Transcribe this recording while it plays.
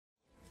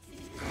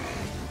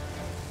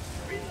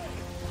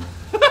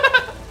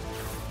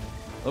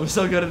I'm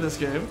so good at this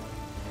game.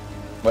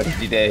 What did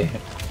you do?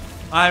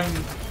 I'm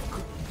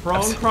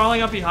prone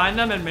crawling up behind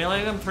them and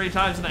meleeing them 3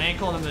 times in the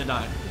ankle and then they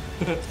die.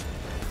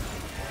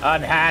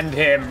 Unhand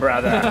him,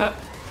 brother.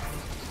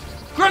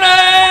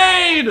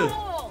 Grenade!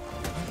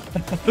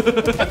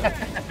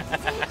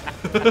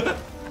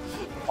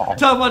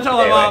 Tell my mom,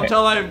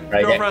 tell my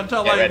girlfriend,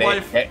 tell my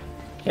wife.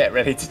 Get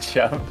ready to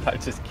jump. I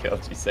just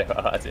killed you so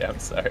hard. Yeah, I'm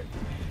sorry.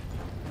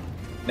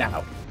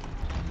 Now.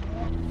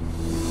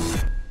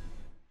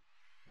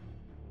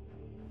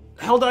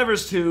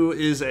 Helldivers 2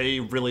 is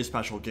a really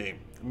special game.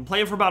 I've been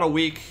playing for about a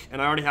week,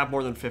 and I already have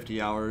more than 50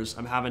 hours.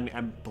 I'm having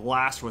a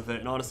blast with it,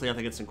 and honestly, I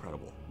think it's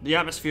incredible. The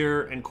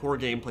atmosphere and core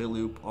gameplay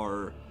loop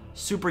are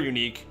super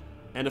unique,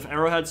 and if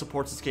Arrowhead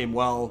supports this game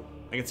well,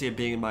 I can see it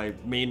being in my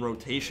main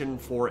rotation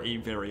for a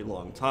very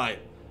long time.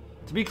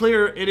 To be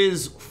clear, it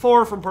is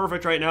far from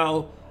perfect right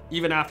now,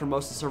 even after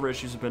most of the server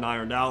issues have been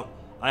ironed out.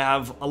 I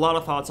have a lot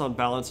of thoughts on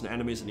balance and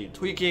enemies that need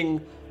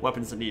tweaking,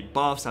 weapons that need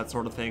buffs, that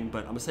sort of thing, but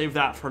I'm gonna save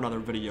that for another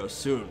video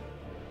soon.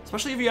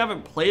 Especially if you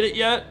haven't played it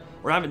yet,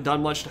 or haven't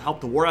done much to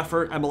help the war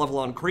effort at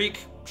Malevelon Creek,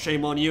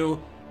 shame on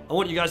you. I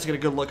want you guys to get a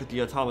good look at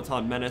the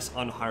Automaton Menace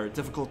on higher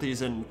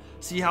difficulties and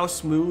see how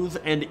smooth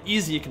and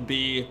easy it can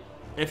be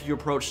if you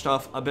approach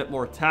stuff a bit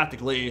more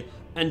tactically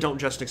and don't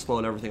just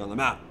explode everything on the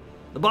map.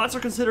 The bots are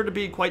considered to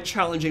be quite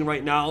challenging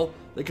right now.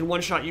 They can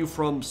one-shot you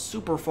from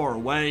super far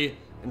away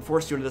and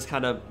force you into this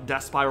kind of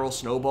death spiral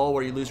snowball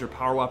where you lose your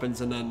power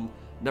weapons and then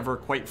never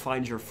quite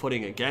find your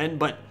footing again,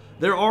 but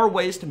there are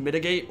ways to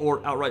mitigate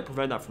or outright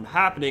prevent that from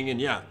happening, and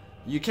yeah,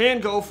 you can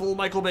go full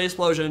Michael Bay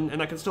explosion,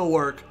 and that can still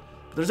work.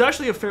 But there's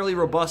actually a fairly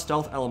robust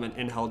stealth element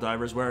in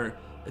Helldivers where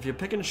if you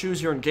pick and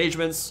choose your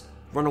engagements,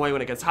 run away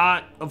when it gets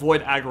hot,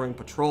 avoid aggroing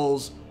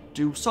patrols,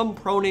 do some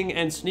proning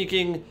and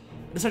sneaking, it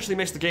essentially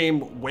makes the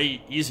game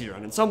way easier,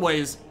 and in some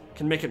ways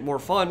can make it more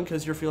fun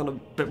because you're feeling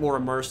a bit more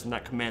immersed in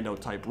that commando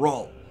type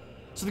role.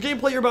 So the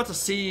gameplay you're about to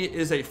see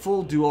is a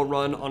full duo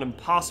run on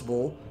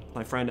Impossible,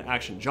 my friend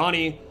Action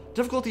Johnny.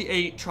 Difficulty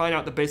 8, trying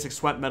out the basic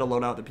sweat meta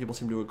loadout that people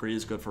seem to agree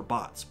is good for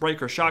bots.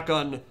 Breaker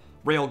shotgun,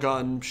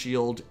 railgun,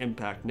 shield,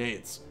 impact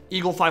nades.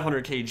 Eagle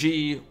 500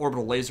 kg,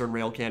 orbital laser and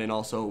rail cannon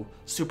also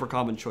super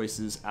common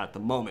choices at the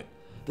moment.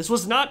 This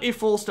was not a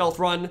full stealth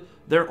run.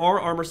 There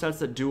are armor sets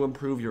that do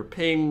improve your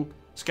ping,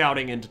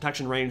 scouting, and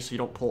detection range so you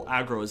don't pull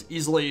aggro as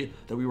easily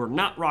that we were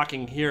not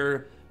rocking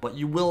here, but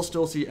you will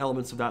still see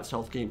elements of that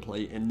stealth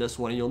gameplay in this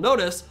one, and you'll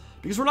notice,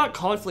 because we're not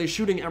constantly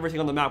shooting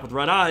everything on the map with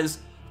red eyes,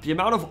 the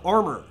amount of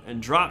armor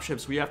and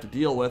dropships we have to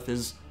deal with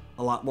is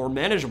a lot more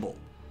manageable.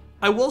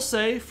 I will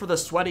say, for the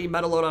sweaty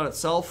meta loadout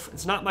itself,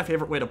 it's not my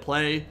favorite way to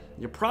play.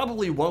 You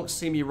probably won't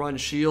see me run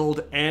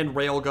shield and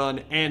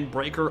railgun and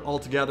breaker all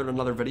together in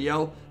another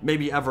video,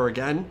 maybe ever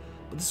again.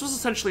 But this was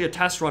essentially a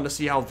test run to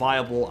see how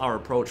viable our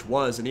approach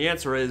was, and the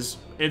answer is,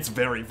 it's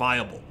very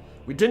viable.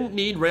 We didn't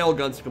need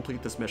railguns to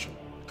complete this mission.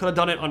 Could have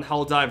done it on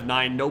Helldive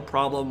 9, no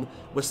problem,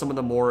 with some of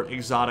the more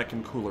exotic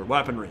and cooler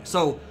weaponry.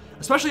 So,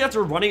 especially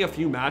after running a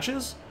few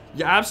matches,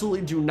 you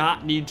absolutely do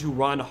not need to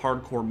run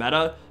hardcore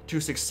meta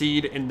to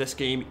succeed in this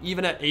game,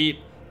 even at 8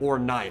 or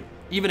 9,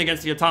 even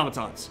against the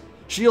automatons.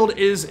 Shield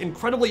is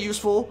incredibly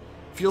useful,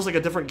 feels like a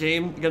different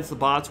game against the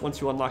bots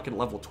once you unlock it at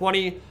level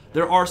 20.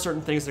 There are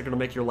certain things that are going to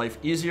make your life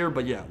easier,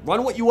 but yeah,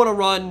 run what you want to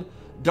run.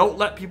 Don't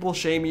let people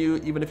shame you,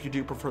 even if you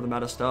do prefer the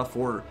meta stuff,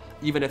 or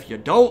even if you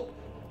don't.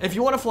 If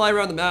you want to fly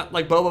around the map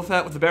like Boba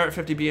Fett with the Barrett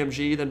 50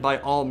 BMG, then by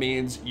all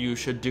means, you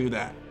should do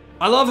that.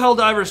 I love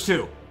Helldivers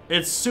 2.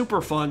 It's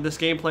super fun. This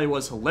gameplay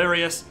was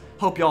hilarious.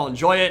 Hope y'all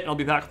enjoy it. I'll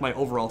be back with my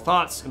overall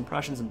thoughts,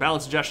 impressions, and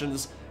balance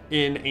suggestions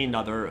in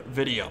another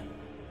video.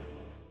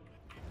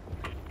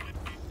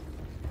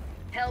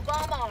 Hell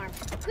bomb armed.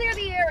 Clear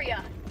the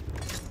area.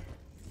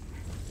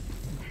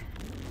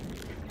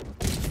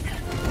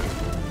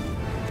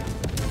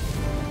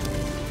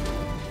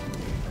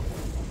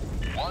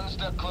 One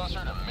step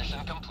closer to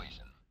mission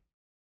completion.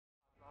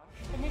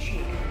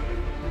 Initiated.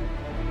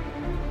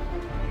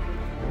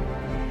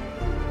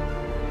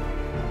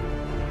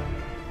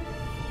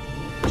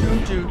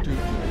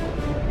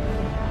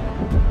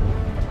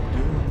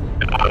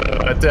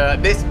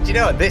 This, do you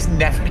know what? This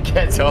never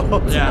gets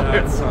old. Yeah,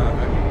 that's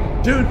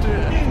dude.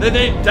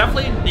 They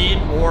definitely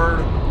need more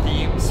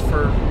themes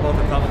for both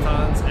the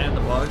automatons and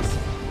the bugs,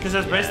 because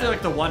there's basically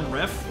like the one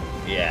riff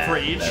for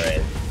each. There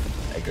is.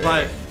 I agree.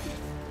 But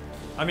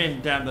I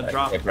mean, damn, the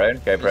drop. Go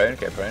prone, go prone,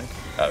 go prone.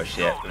 Oh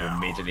shit! We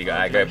immediately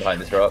got aggro behind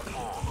this rock.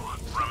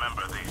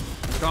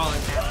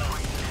 Crawling.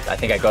 I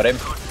think I got him.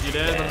 You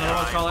did? The middle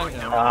one's crawling?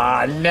 Yeah.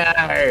 Ah, no!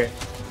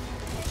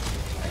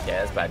 Okay,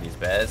 that's bad news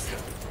bears.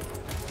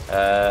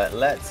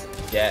 Let's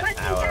get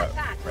our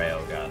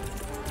railgun.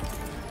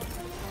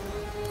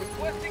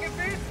 Requesting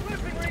advanced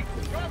weaponry.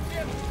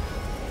 Dropship.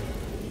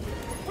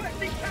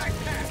 Requesting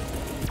backpack.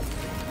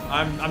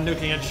 I'm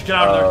nuking it. Just get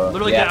out of there.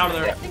 Literally get out of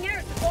there. Requesting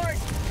air support.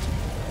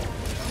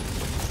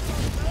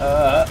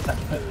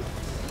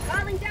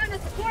 Calling down a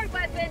support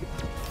weapon.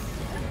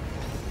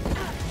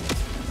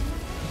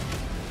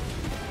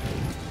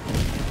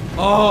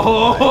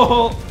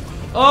 Oh!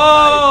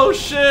 Oh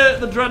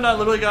shit! The Dreadnought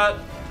literally got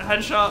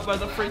headshot by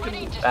the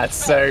freaking... That's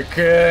so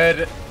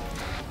good.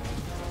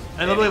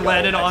 I literally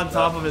landed on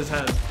top of his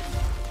head.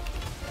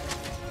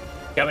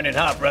 Coming in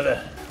hot,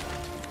 brother.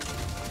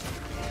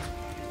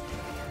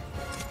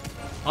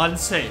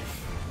 Unsafe.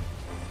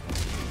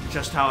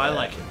 Just how I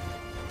like it.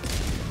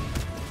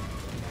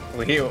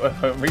 When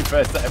we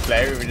first started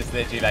playing, we were just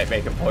literally like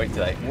making points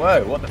like,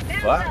 whoa, what the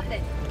fuck?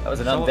 That was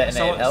an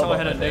undetonated hell bomb, Someone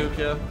hit a I think. nuke,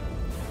 yeah.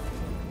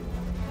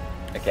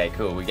 Okay,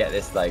 cool. We get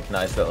this like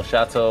nice little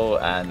shuttle,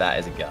 and that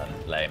is a gun.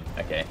 Lame.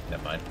 Okay,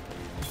 never mind.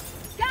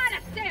 Got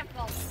a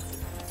sample.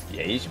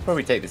 Yeah, you should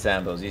probably take the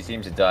samples. You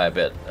seem to die a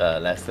bit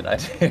less than I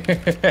do.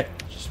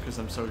 Just because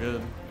I'm so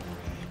good.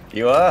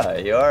 You are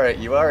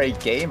a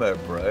gamer,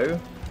 bro.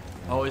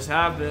 Always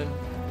have been.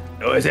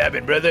 Always have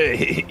been, brother.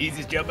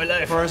 Easiest job of my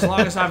life. For as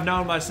long as I've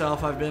known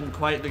myself, I've been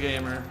quite the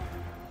gamer.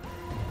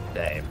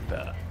 Same,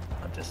 but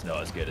I'm just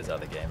not as good as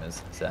other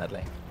gamers,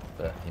 sadly.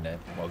 But you know,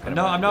 what can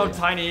No, I'm no do?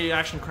 tiny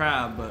action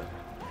crab, but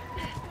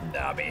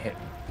Nah, I mean,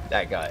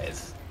 that guy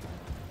is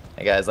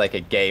like a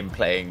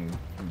game-playing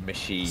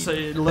machine. so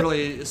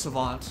literally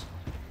savant.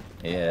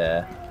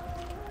 Yeah.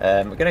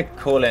 We're gonna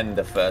call in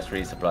the first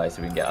resupply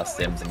so we can get our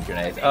sims and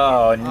grenades.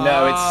 Oh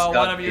no, it's stuck.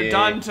 What have you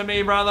done to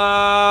me,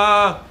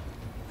 brother?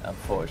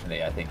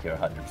 Unfortunately, I think you're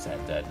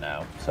 100% dead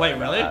now. Wait,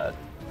 really?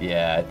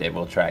 Yeah, they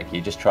will track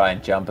you. Just try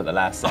and jump at the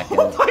last second.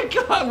 Oh my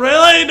god,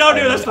 really? Don't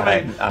do this to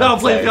me. No,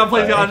 please, God,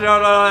 please, God,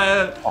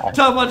 no.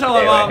 Tell my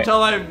mom, tell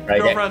my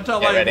girlfriend,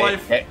 tell my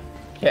wife.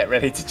 Get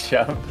ready to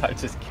jump. I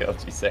just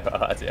killed you so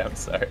hard. Yeah, I'm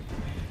sorry.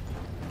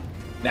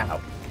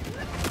 Now.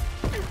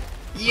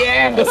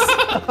 Yes!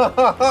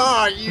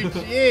 You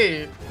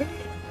did!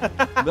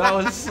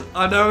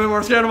 I've never been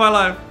more scared in my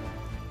life.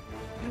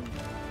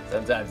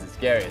 Sometimes the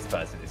scariest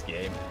parts of this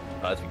game,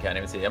 parts we can't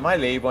even see. I might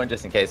leave one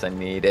just in case I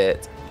need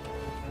it.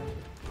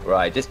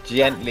 Right, just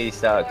gently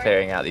start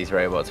clearing out these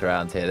robots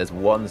around here. There's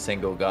one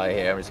single guy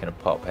here. I'm just gonna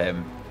pop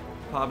him.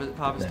 Pop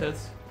his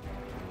tits.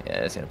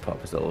 Yeah, just gonna pop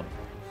his little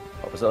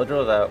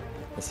drawers out.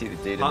 Let's see the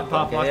dude in the Pop,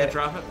 bunker lock here. it,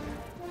 drop it.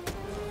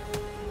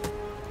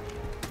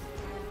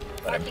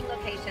 Marking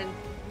location.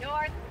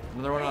 North.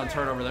 Another one on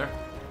turn over there.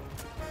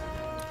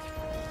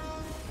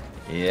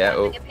 Yeah.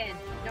 Oh, Dropping a pin.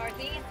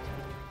 Northeast.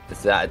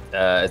 is that?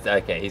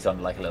 Okay, he's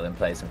on like a little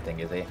emplacement thing,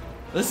 is he?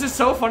 This is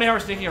so funny how we're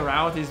sneaking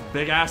around with these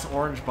big ass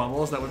orange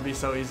bubbles that would be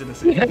so easy to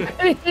see.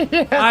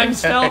 I'm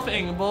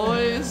stealthing,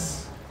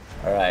 boys.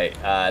 All right,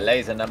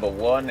 laser number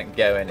 1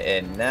 going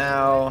in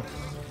now.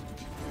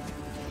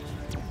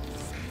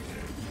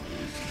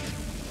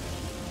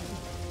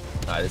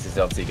 Alright, this is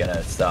obviously going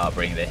to start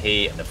bringing the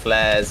heat and the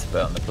flares,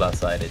 but on the plus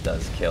side it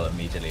does kill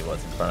immediately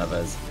what's in front of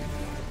us.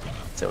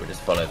 So we'll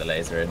just follow the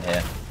laser in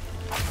here.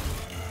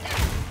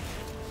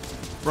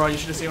 Bro, you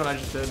should have seen what I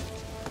just did.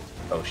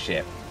 Oh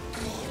shit.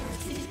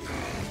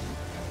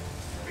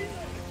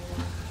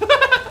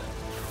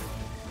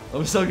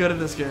 I'm so good at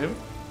this game.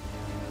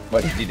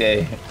 What did you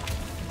do?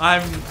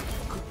 I'm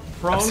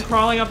prone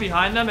crawling up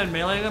behind them and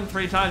meleeing them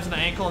 3 times in the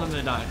ankle and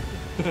then they die.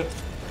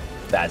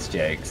 That's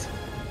jokes.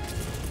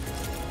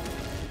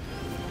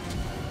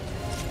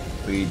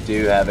 We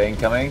do have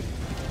incoming I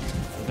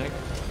think.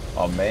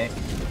 on me.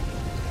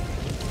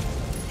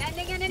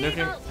 Ending in an Nuking.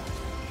 eagle.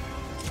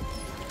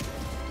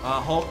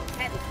 Hold.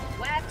 Heading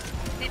west.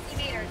 50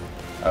 meters.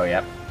 Oh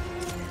yep.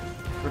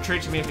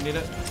 Retreat to me if you need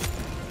it.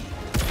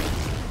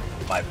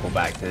 Might pull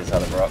back to this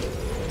other rock.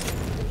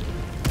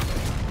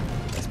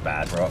 It's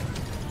bad rock.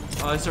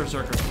 Oh, it's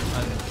Berserker.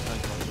 I didn't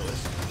do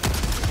this.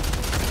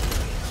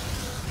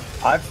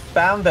 I've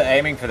found that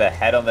aiming for the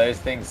head on those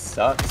things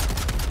sucks.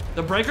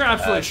 The Breaker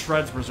absolutely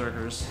shreds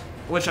Berserkers.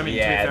 Which, I mean,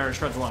 to be fair, it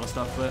shreds a lot of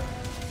stuff, but...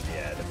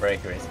 Yeah, the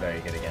breaker is very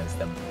good against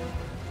them.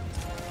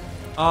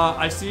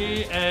 I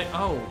see a...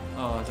 Oh,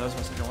 that was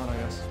my second one, I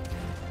guess.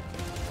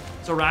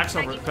 So Rax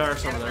over...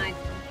 Barracks over there.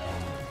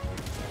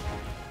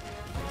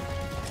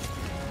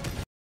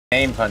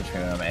 Aim punch me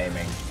when I'm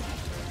aiming.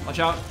 Watch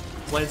out.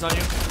 Blades on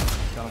you.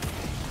 Got him.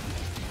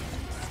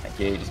 Thank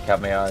you, just cut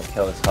me on,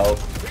 kill this Hulk.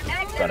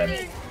 Got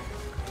him.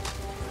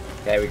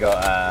 Okay, we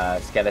got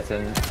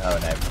skeleton. Oh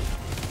no.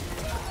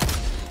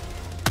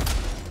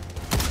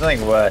 There's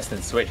nothing worse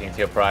than switching to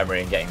your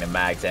primary and getting the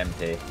mags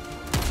empty.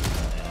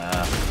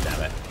 Ah,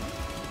 damn it.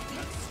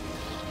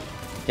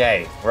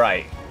 Okay,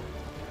 right.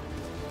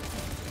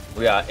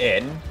 We are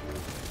in.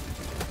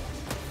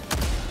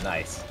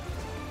 Nice.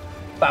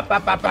 Wow,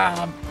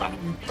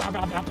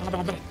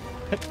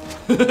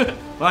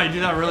 you do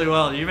that really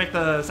well. Did you make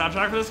the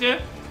soundtrack for this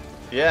game?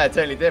 Yeah, I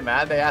totally did,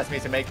 man. They asked me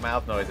to make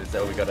mouth noises,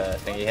 so we got a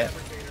thingy here.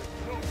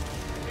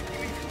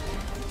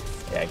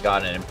 Yeah,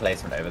 got an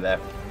emplacement over there.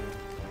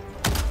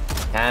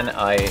 Can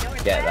I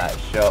get that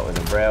shot with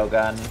a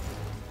railgun?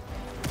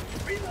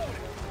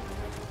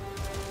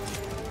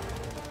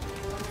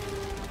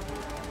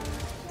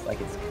 It's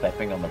like it's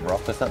clipping on the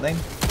rock or something.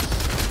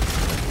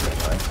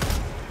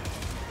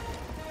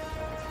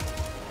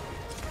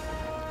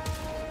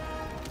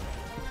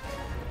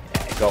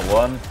 Yeah, got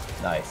one.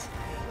 Nice.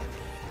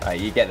 Alright,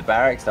 you get the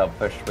barracks, I'll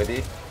push with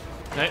you.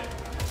 Okay.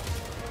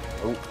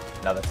 Oh,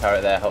 another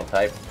turret there, hold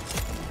tight.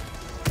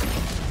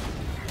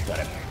 Got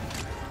him.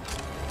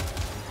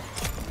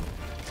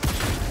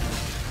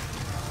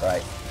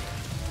 Right.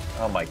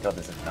 Oh my god,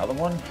 there's another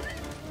one?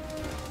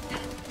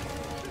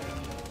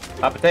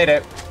 Hot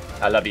potato.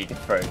 I love you can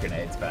throw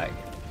grenades back.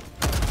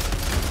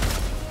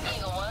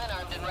 Eagle 1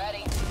 armed and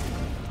ready.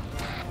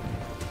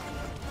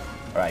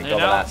 Alright, Hey, got the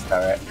now. last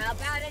turret. How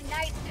about a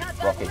nice cup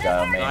of Rocket guy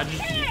on me. Did I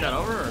just eat that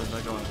over, or is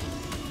that going?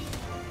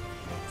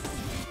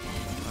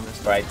 I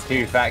missed it. Right,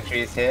 2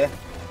 factories here.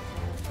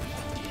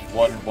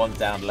 One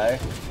down low.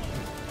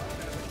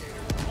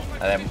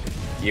 And then,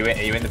 are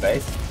you in the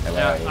base? No,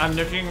 where are you? Yeah, I'm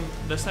nuking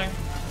this thing.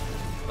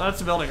 That's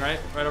the building, right?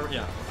 Right over.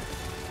 Yeah.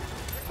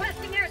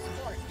 requesting air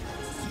support.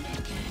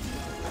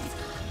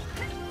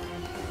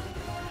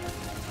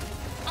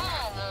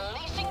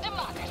 Unleashing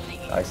democracy.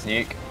 Nice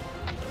nuke.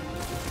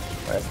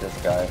 Where's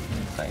this guy?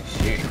 He's like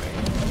shooting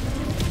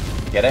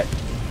me. Get it?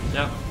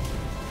 Yep.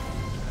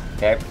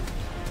 Okay.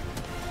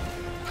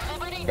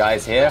 Liberty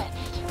Guys to here. rest.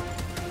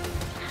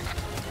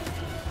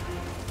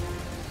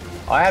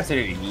 I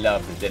absolutely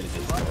love the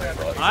diligence of the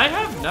robots. I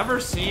have never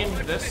seen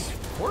this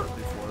port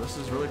before. This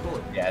is really cool.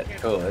 Yeah,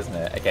 it's cool, isn't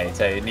it? Okay,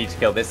 so you need to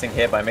kill this thing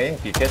here by me,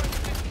 if you could.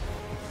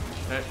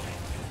 Okay.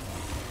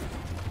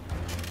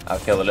 I'll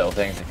kill the little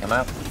things that come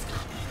out.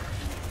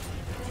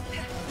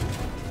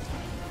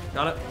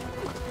 Got it.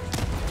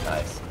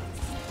 Nice.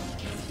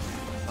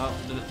 Oh,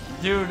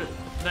 dude,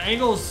 the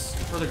angles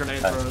for the grenade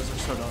throws are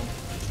so dumb.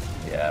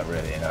 Yeah,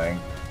 really annoying.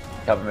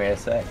 Cover me a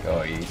sec,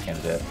 or you just gonna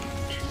do it?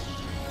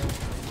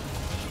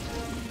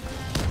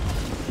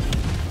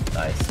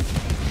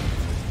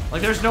 Nice.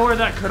 Like, there's nowhere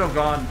that could have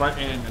gone but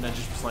in, and it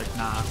just was like,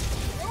 nah.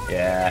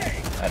 Yeah,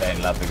 I don't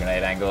love the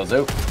grenade angles.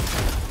 Ooh.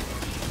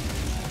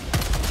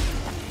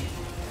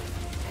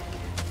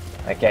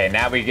 Okay,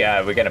 now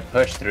we're gonna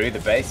push through the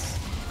base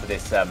for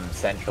this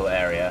central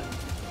area.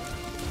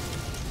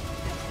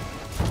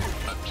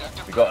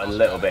 We got a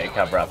little bit of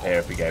cover up here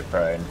if we go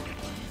prone.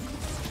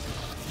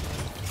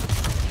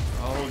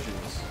 Oh,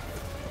 jeez.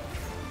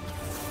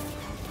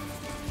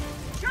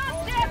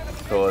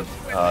 Good.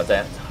 Oh,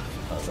 damn.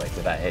 I was like,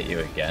 did that hit you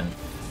again?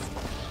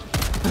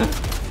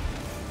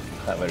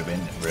 That would have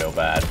been real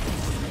bad.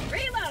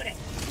 Reloading.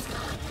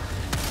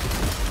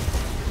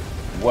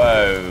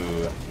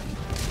 Whoa.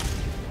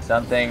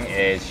 Something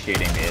is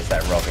shooting me. It's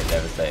that rocket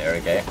devastator,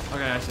 okay?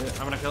 Okay, I see it.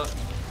 I'm gonna kill it.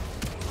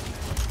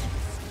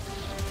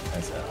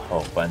 There's a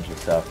whole bunch of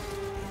stuff.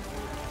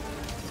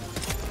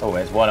 Oh,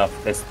 there's one off.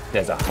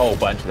 There's a whole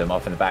bunch of them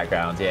off in the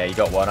background. Yeah, you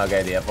got one. I'll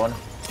go the other one.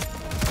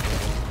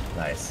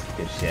 Nice.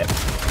 Good shit.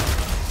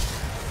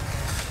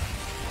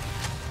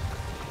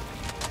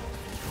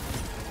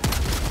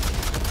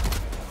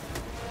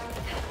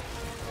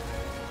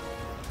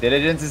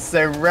 Diligence is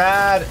so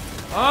rad.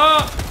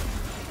 Oh!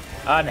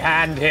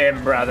 Unhand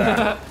him,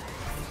 brother.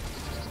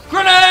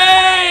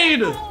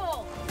 Grenade!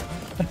 Oh,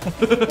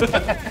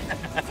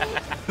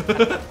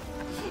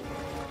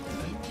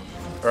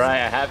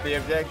 Right, I have the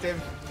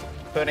objective.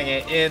 Putting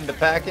it in the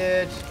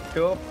package.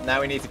 Cool.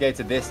 Now we need to go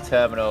to this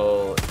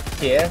terminal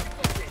here.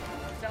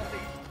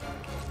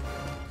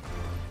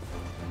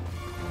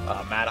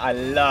 Oh man, I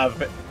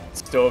love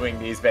storming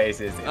these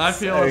bases. It's I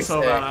feel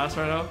so sick. badass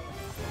right now.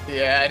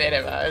 Yeah, I did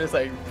it, man. I just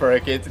like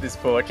broke into this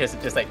fortress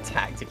and just like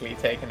tactically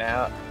taken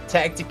out.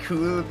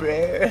 Tactical,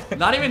 bro.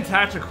 Not even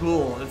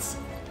tactical, it's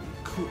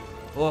cool.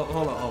 Well,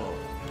 hold on.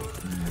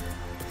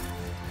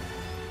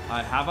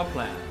 I have a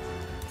plan.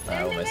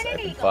 I almost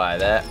opened fire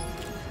there.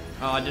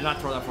 Oh, I did not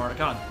throw that far.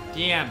 God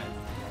damn it.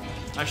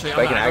 Actually, I'm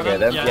We can gonna aggro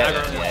them. Yeah, Yeah,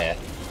 aggro them. yeah.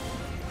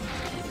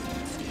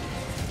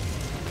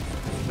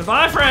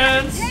 Goodbye,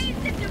 friends! taste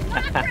of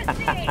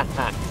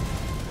democracy.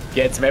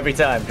 Gets him every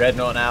time.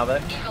 Dreadnought now, though.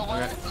 Eagle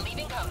 1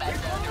 leaving combat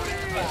zone.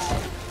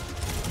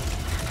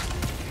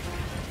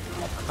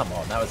 Come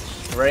on, that was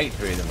straight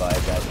through the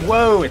vibe, guys.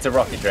 Whoa, it's a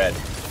rocket dread.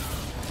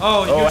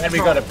 Oh, Oh, use and we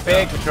got a control.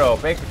 big patrol,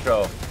 big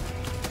patrol.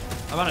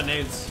 I'm out of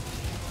nades.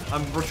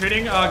 I'm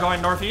retreating,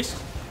 going northeast.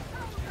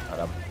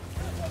 Hold up.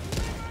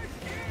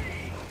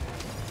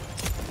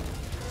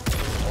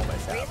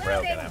 Almost out of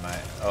railgun ammo.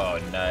 Oh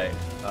no.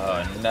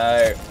 Oh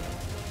no.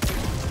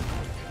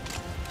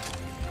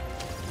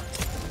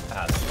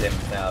 Ah,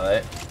 stims now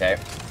though. Okay.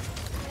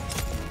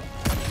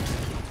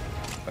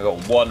 I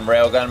got one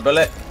railgun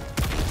bullet.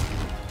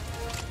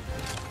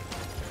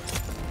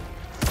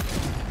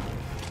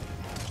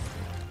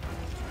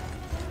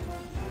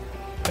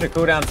 Gonna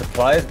cool down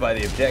supplies by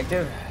the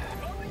objective.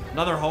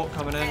 Another Hulk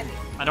coming in.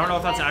 I don't know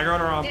if that's aggroed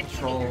or on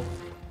patrol.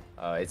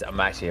 I'm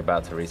actually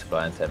about to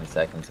resupply in 7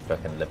 seconds if I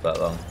can live that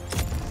long.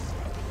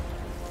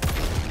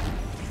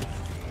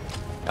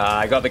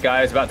 I got the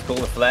guy who's about to call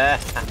the flare.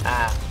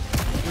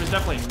 He was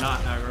definitely not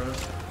aggroed.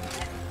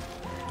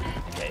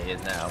 Okay, he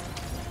is now.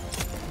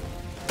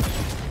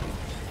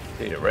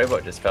 Dude, a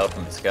robot just fell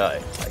from the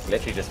sky. Like,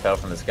 literally just fell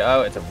from the sky.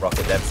 Oh, it's a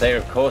rocket devastator.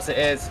 Of course it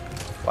is.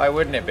 Why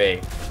wouldn't it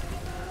be?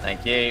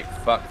 Thank you.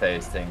 Fuck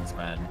those things,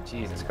 man.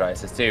 Jesus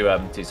Christ. There's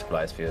two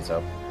supplies for you as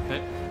well.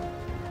 Okay.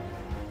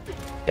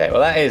 Okay,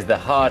 well that is the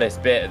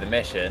hardest bit of the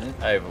mission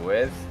over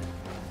with.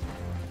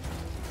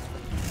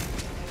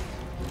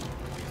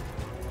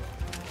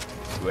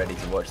 ready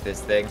to watch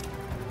this thing.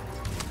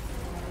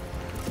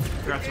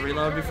 Forgot to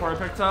reload before I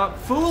picked up.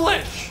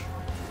 Foolish!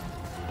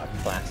 A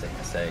classic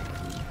mistake.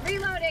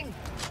 Reloading.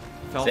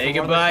 Fell Say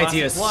for one of the goodbye to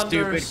your classic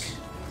blunders.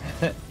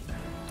 stupid.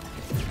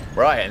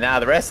 Right, now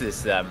the rest of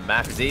this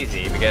map is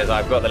easy because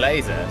I've got the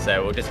laser,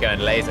 so we'll just go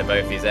and laser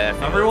both these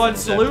airfields. Everyone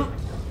salute.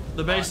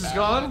 The base is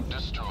gone.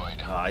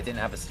 Destroyed. Oh, I didn't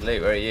have a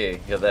salute. Where are you?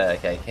 You're there.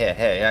 Okay, here.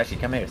 Actually,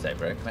 come here a sec,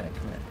 bro. Come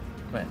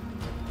here.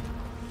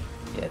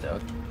 Yeah,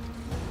 dog.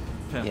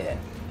 Yeah.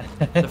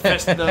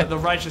 The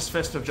righteous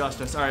fist of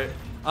justice. All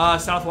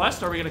right.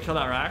 Southwest. Are we gonna kill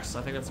that Rax?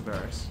 I think that's a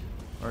barracks,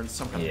 or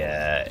some kind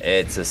Yeah,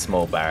 it's a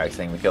small barracks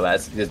thing. We kill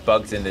that. There's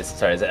bugs in this.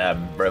 Sorry, there's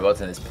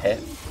robots in this pit.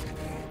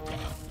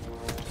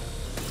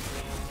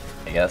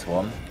 I guess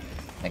one.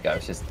 I think I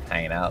was just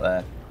hanging out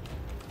there.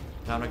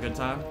 of having a good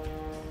time.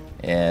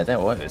 Yeah, I don't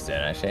know what he was doing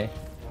actually.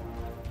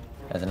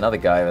 There's another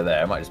guy over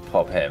there. I might just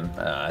pop him.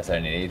 That's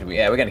only need.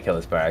 Yeah, we're gonna kill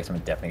this barracks. I'm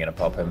definitely gonna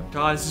pop him.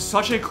 God, this is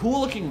such a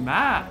cool looking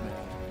map.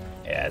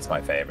 Yeah, it's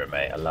my favorite,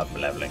 mate. I love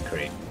Malevelon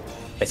Creek.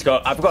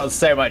 I've got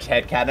so much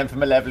headcanon for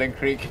Malevelon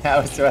Creek now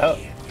as well.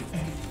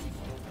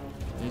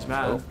 He's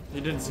mad. Oh.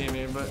 He didn't see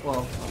me, but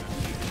well.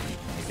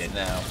 He did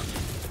now.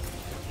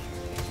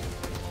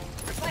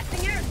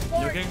 Requesting air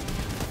support. Nuking.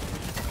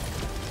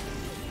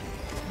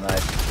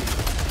 Nice.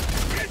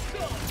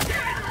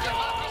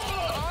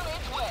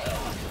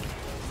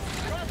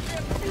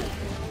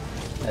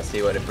 Let's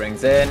see what it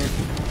brings in.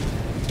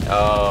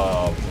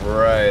 Oh,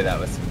 bro, that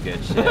was some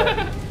good shit.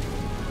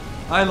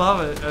 I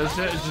love it.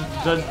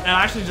 It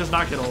actually does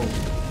not get old.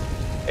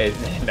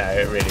 No,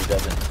 it really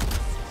doesn't.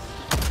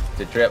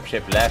 The drop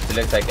ship left, it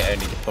looks like it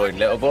only deployed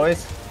little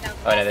boys.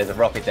 Oh no, there's a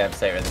rocket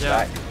devastator in the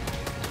back.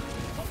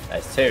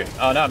 There's two.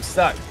 Oh no, I'm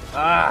stuck.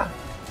 Ah!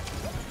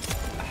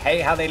 I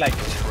hate how they like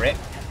trip.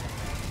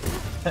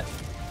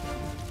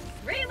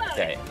 Reload.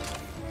 Okay.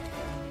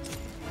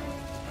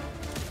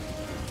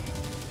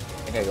 I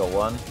think I got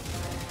one.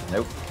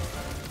 Nope.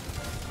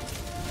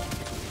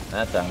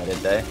 That time I did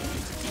though.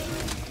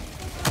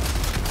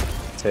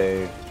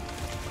 Two.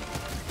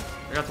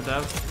 I got the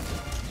dev.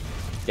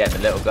 Getting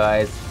the little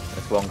guys.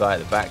 There's one guy at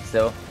the back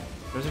still.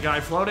 There's a guy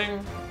floating,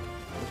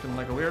 looking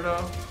like a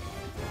weirdo.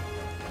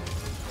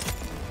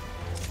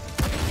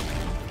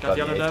 Got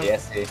the other dev.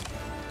 ATSC.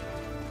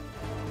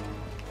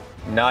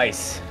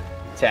 Nice.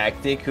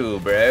 Tactical,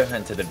 bro.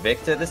 And to the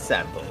victor, the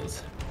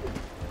samples.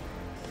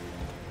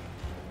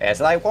 Yeah,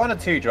 it's like 1 or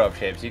 2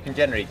 dropships you can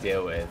generally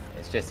deal with.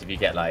 It's just if you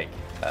get like,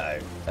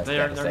 that's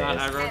They're not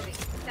aggro. Heavy.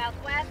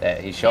 Southwest. Yeah,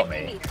 he shot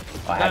me. 50 meters.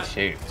 I had to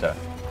shoot, so.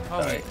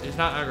 Oh, Sorry. he's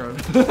not aggroed.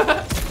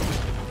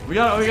 we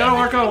gotta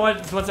work on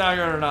what's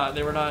aggroed or not.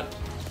 They were not.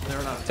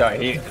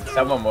 Sorry,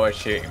 someone was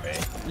shooting me.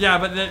 Yeah,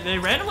 but they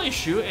randomly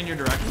shoot in your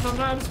direction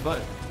sometimes, but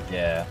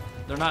Yeah.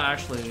 they're not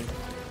actually.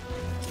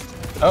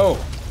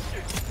 Oh!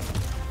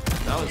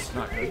 That was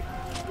not good.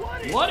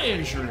 What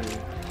injury?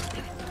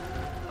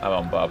 I'm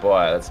on barbed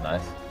wire, that's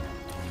nice.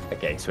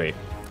 Okay, sweet.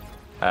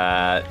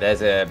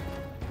 There's a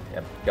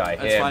guy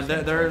That's here. fine.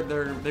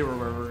 They were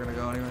where we were gonna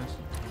go anyways.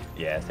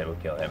 Yeah, so we'll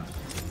kill him.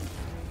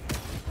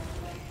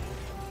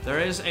 There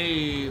is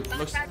a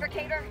looks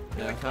Fabricator.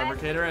 yeah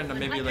fabricator and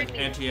maybe like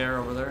anti-air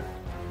over there.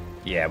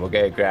 Yeah, we'll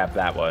go grab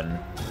that one.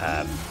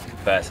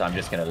 First, I'm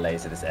just gonna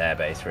laser this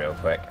airbase real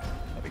quick.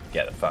 We can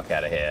get the fuck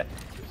out of here.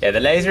 Yeah, the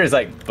laser is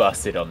like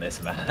busted on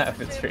this map.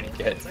 It's really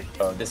good.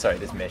 Oh,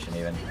 this mission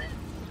even.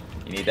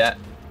 You need that?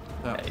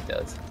 No. Yeah, he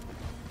does.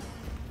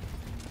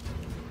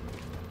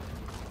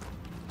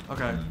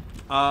 Okay.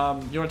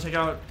 You want to take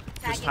out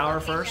this tower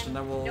first, and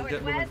then we'll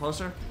get moving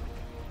closer.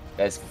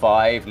 There's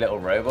 5 little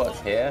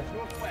robots here.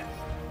 Northwest.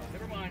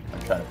 Never mind.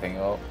 I'm trying to ping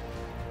them up.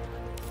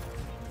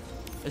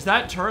 Is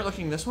that turret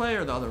looking this way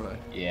or the other way?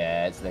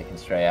 Yeah, it's looking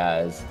straight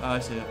at us. Oh, I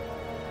see it.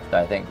 So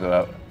I think we're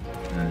up.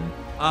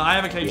 I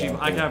have a kg. Yeah,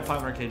 I can have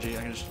 500 kg.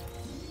 I can just.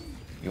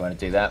 You want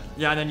to do that?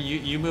 Yeah, and then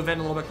you move in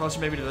a little bit closer,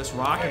 maybe to this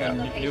rock, and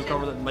then nuke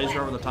over the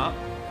laser over the top.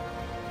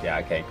 Yeah.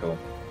 Okay. Cool.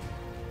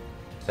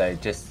 So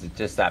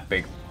just that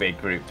big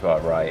group to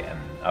our right, and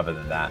other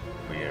than that,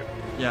 we're.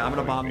 Yeah, I'm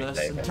gonna bomb pretty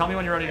this. safe. And tell me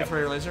when you're ready to throw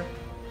your laser.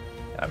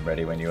 I'm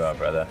ready when you are,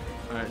 brother.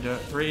 All right, do it.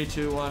 3,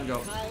 2, 1, go.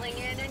 Calling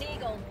in an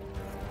eagle.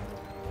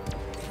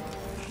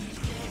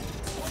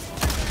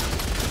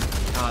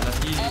 God,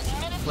 that's easy.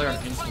 Flare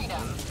instant.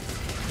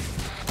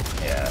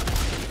 Yeah,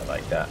 I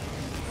like that.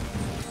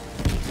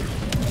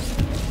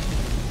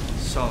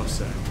 So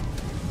sick.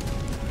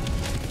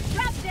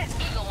 Drop this.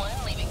 Eagle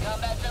 1 leaving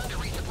combat zone to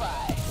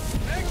resupply.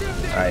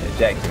 All right,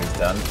 objective is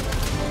done.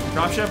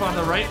 Dropship on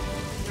the right.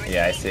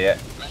 Yeah, I see it.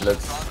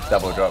 Looks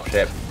double drop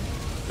ship.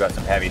 Got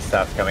some heavy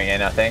stuff coming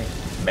in, I think.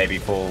 Maybe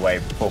pull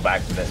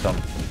back from this one.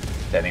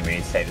 Don't think we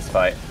need to take this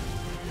fight.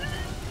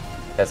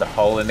 There's a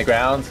hole in the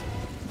ground.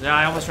 Yeah,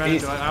 I almost ran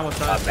into it. I almost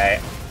died.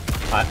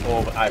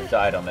 Oh, mate. I've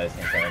died on those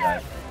things so many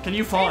times. Can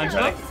you fall into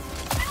it?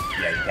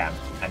 Yeah, you can.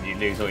 And you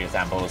lose all your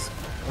samples.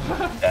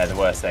 They're the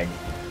worst thing.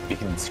 You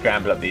can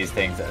scramble up these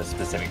things at a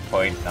specific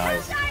point.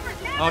 Nice.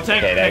 Oh,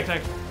 take.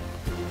 Yeah,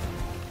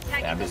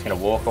 I'm just going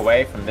to walk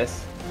away from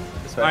this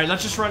way. Alright,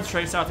 let's just run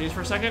straight southeast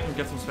for a second and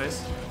get some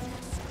space.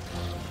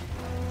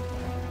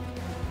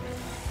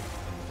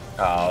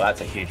 Oh,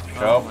 that's a huge Oh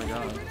patrol. my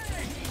god.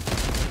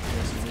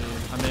 Yes, indeed.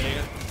 I'm hitting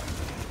it.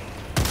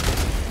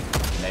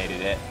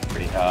 Naded it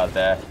pretty hard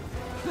there.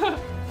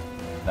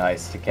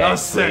 Nice. Okay. That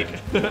was sweet.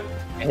 sick.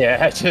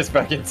 Yeah, just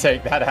fucking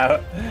take that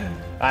out.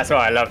 That's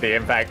why I love the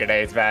impact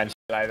grenades, man. Shit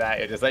like that.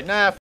 You're just like,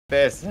 nah, f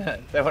this.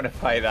 Don't want to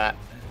fight that.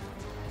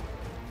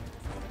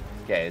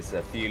 Okay, there's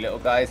a few little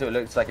guys who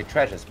looks like a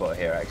treasure spot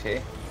here,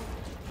 actually.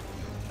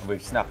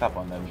 We've snuck up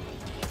on them.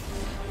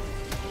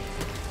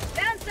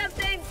 Found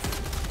something.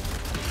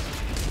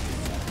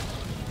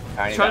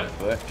 Apparently Try- that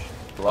bush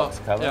blocks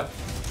cover. Yeah.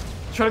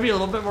 Try to be a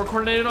little bit more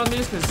coordinated on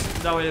these, because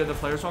that way the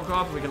flares won't go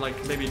up. We can like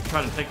maybe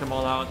try to take them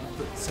all out at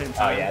the same Oh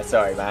time. yeah,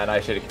 sorry man, I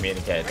should have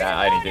communicated that.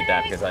 I only did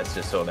that because I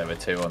just saw there were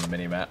 2 on the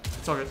minimap.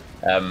 It's all good.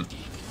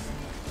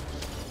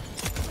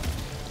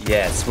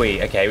 Yeah,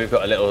 sweet. Okay, we've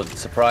got a little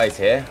surprise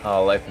here.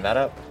 I'll open that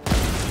up.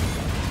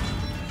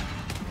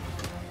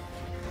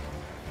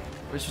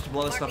 We're supposed to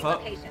blow this stuff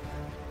Marking up. location.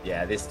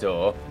 Yeah, this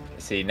door.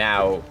 See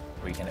now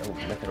we can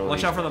look at all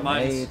Watch these out for the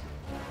mines. grenades.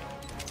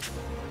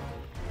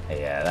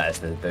 Yeah, that is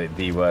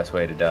the worst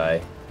way to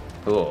die.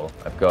 Cool.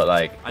 I've got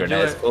like I do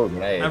grenades, it full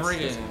grenades. every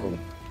This is game. cool.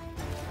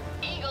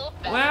 Eagle,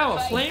 back Wow, a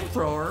to fight.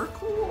 flamethrower.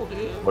 Cool,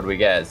 dude. What do we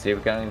get? See, we're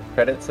going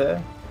credits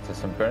there. To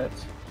some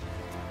credits.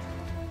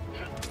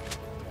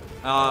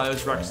 It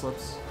was wreck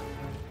slips.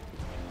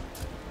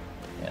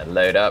 Yeah,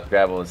 load up,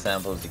 grab all the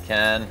samples you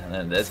can, and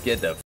then let's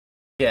get the f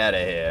out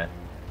of here.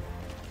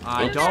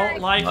 I Oops. don't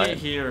like Mine. it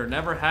here.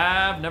 Never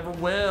have, never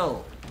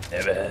will.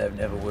 Never have,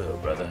 never will,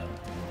 brother.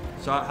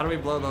 So how do we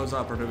blow those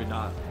up, or do we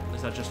not?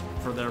 Is that just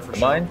for there for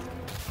sure? Mine?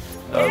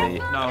 Oh, the,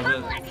 No,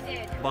 the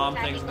Collected. bomb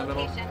Tracking things in the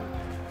middle.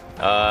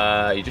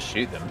 location. you just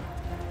shoot them,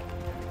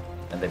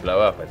 and they blow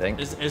up. I think.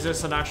 Is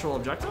this an actual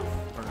objective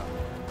or not?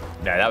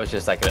 No, that was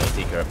just like a little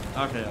secret.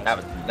 Okay.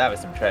 Yeah. That was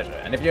some treasure.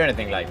 And if you're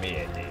anything like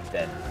me, dude,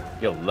 then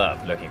you'll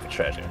love looking for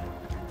treasure.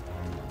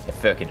 I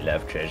fucking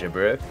love treasure,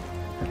 bro.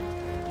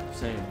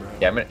 Same, bro.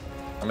 Yeah,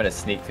 I'm gonna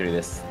sneak through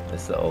this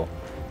little.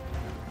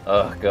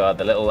 Oh god,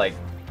 the little like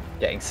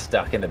getting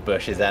stuck in the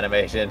bushes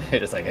animation.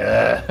 You're just like,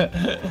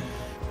 ugh.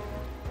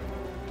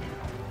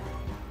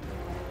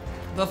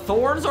 The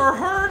thorns are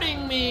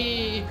hurting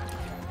me.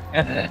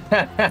 All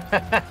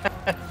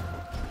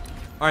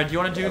right, do you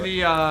want to do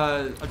the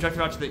objective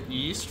out to the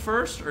east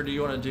first, or do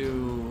you want to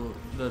do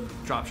the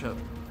dropship?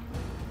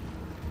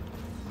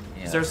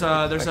 Yeah, There's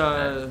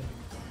a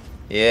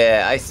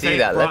Yeah, I see fake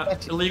that.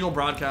 Let's- illegal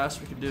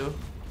broadcast we could do.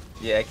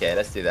 Yeah, okay,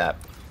 let's do that.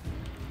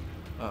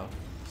 Oh,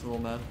 it's a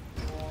little mad.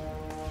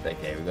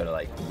 Okay, we gotta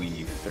like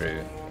weave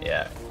through.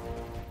 Yeah.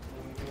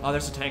 Oh,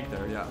 there's a tank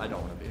there. Yeah, I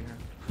don't want to be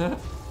here.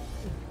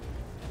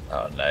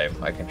 Oh no,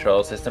 my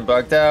control system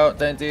bugged out.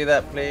 Don't do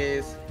that,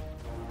 please.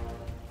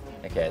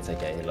 Okay, it's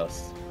okay. He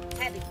lost.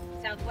 Heavy.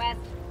 Southwest.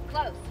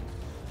 Close.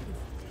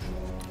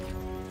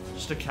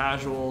 Just a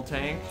casual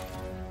tank,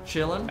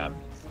 chilling. I'm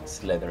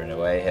slithering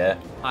away here.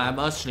 I'm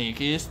a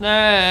sneaky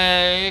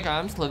snake.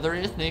 I'm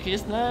slithery, sneaky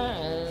snake.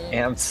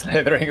 Yeah, I'm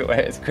slithering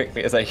away as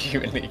quickly as I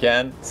humanly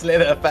can.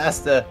 Slither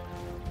faster.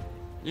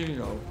 You can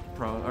go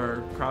prone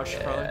or crouch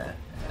probably. Yeah.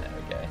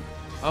 Okay.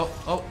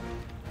 Oh.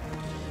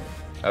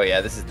 Oh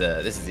yeah, this is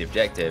the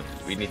objective.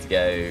 We need to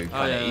go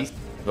kind of yeah. east.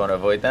 You want to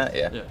avoid that?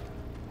 Yeah. Yeah.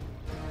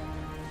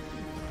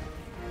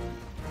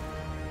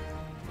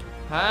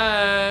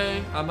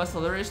 Hey, I'm a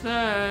slithery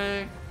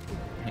snake.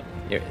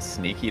 You're a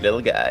sneaky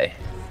little guy.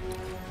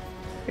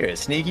 You're a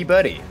sneaky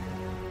buddy.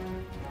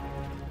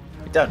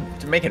 We're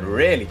making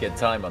really good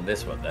time on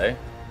this one though.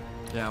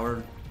 Yeah,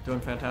 we're doing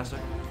fantastic.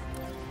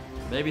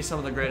 Maybe some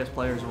of the greatest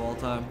players of all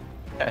time.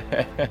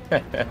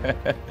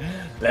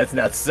 Let's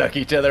not suck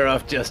each other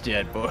off just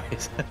yet,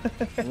 boys.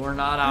 We're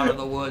not out of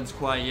the woods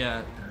quite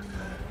yet.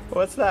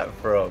 What's that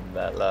from,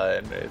 that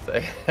line? It's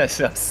like, let's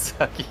not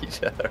suck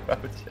each other off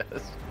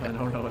just I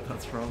don't know what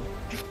that's from.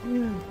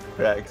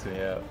 cracks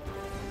me up.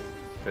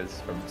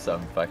 It's from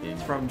some fucking...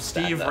 From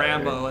Steve band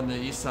Rambo and the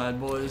East Side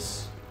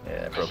Boys.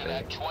 Yeah, Mission probably.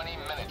 at 20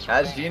 minutes.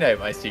 How did you know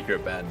my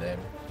secret band name?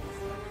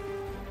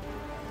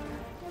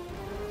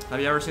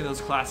 Have you ever seen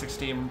those classic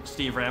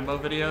Steve Rambo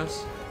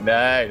videos? No,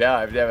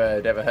 I've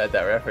never heard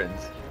that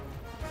reference.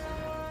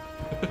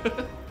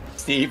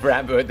 Steve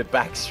Rambo and the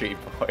Backstreet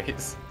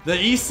Boys. The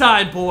East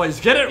Side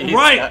Boys, get it East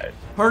right! Side.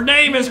 Her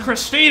name is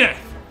Christina!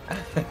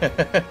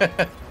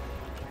 I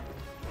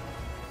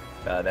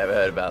never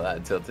heard about that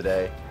until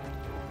today.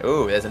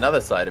 Ooh, there's another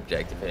side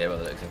objective here by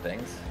the looks of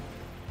things.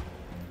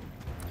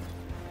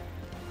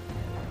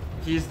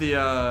 He's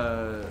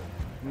the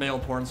male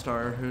porn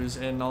star who's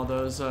in all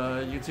those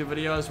YouTube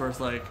videos where it's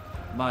like,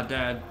 my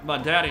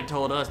daddy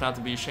told us not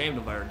to be ashamed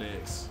of our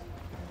dicks.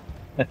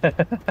 I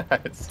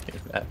haven't seen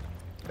that.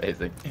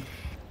 Amazing.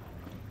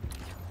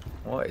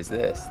 What is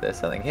this? There's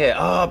something here.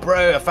 Oh,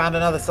 bro, I found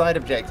another side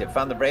objective.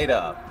 Found the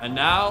radar. And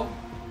now,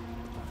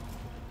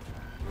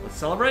 let's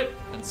celebrate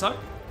and suck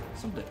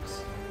some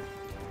dicks.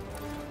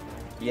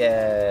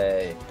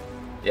 Yay.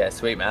 Yeah,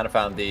 sweet, man. I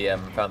found the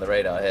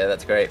radar here.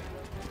 That's great.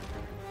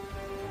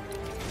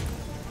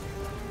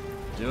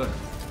 Do it.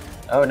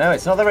 Oh, no,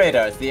 it's not the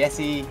radar. It's the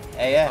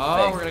SEAF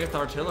Oh, thing. we're gonna get the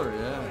artillery,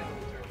 yeah.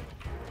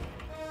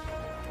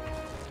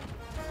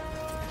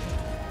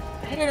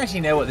 I don't actually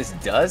know what this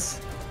does.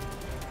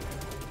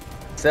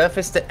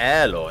 Surface to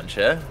air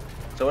launcher.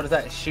 So what does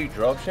that shoot?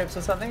 Dropships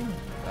or something?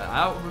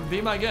 That would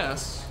be my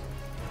guess.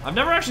 I've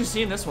never actually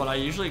seen this one. I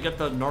usually get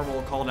the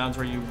normal cooldowns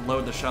where you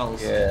load the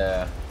shells.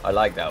 Yeah, I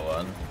like that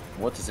one.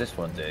 What does this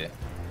one do?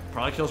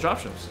 Probably kills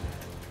dropships.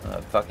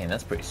 Oh, fucking,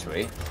 that's pretty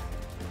sweet.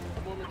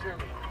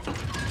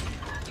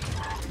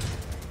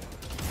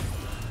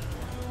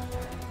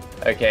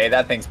 Okay,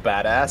 that thing's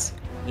badass.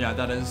 Yeah,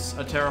 that is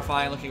a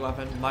terrifying looking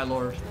weapon, my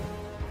lord.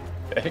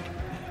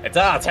 It's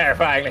our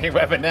terrifying looking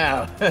weapon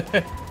now.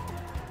 Okay.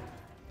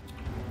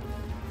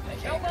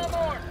 Hellbomb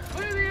arm.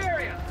 Clear the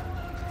area.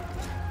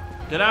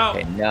 Get out!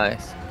 Okay,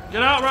 nice.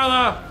 Get out,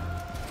 brother!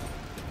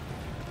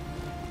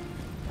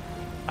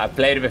 I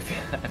played him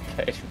before. I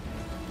played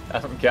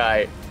some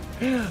guy.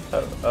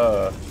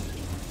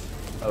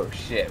 Oh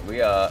shit,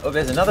 we are. Oh,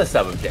 there's another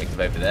sub objective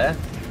over there.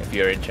 If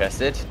you're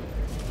interested.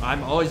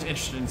 I'm always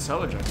interested in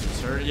sub objectives,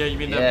 sir. Yeah, you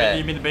mean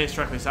Yeah. the base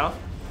directly south?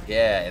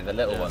 Yeah, the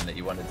little one that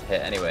you wanted to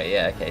hit anyway.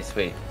 Yeah, okay,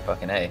 sweet.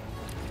 Fucking A.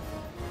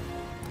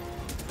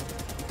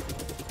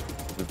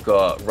 We've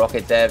got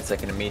rocket devs I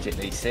can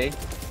immediately see.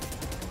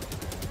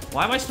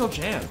 Why am I still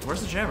jammed? Where's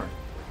the jammer?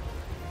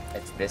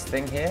 It's this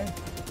thing here.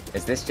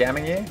 Is this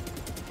jamming you?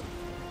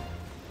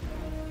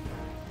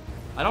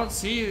 I don't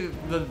see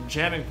the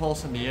jamming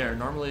pulse in the air.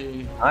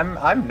 Normally...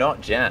 I'm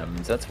not jammed.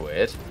 That's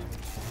weird.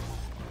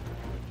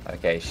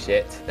 Okay,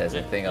 shit. There's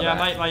a thing on yeah,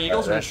 that. my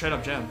eagles are just straight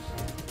up jammed.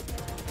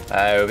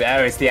 Oh,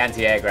 it's the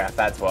anti-aircraft.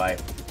 That's why.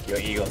 Your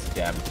eagles are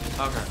jammed.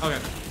 Okay.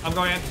 I'm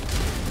going in.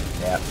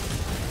 Yeah.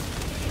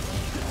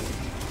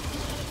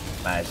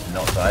 Managed to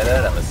not die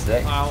there. That was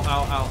sick. Ow.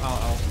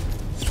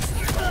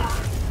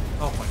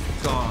 Oh my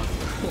god.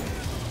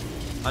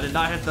 I did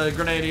not hit the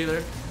grenade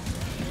either.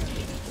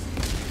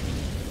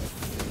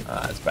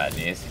 That's bad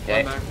news.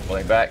 Okay, Back.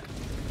 pulling back.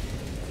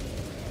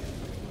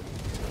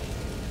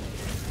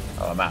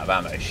 Oh, I'm out of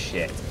ammo.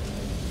 Shit.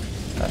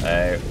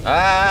 Uh-oh.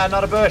 Ah,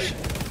 not a bush.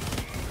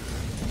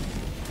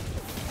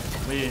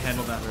 We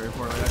handled that very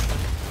poorly, actually.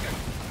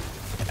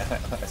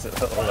 That's a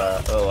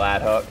little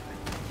ad hoc.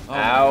 Oh,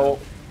 Ow.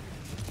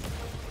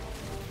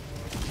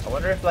 I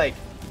wonder if, like,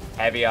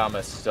 heavy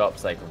armor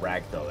stops, like,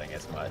 ragdolling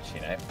as much,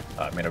 you know?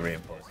 Oh, I'm gonna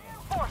reinforce.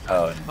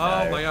 Oh, no.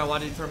 Oh my god, why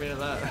did you throw me into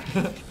that?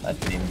 I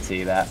didn't even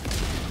see that.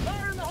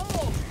 Fire in the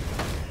hole.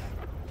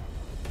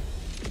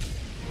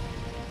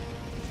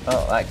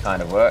 Oh, that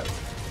kind of worked.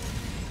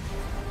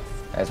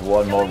 There's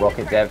one more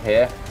rocket dev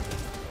here.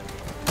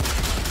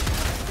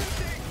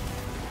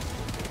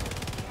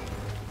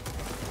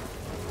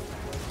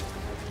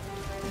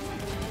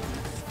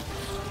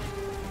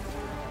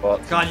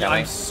 What's God, yeah, coming?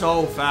 I'm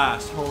so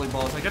fast. Holy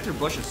balls. I get through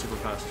bushes super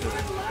fast, too.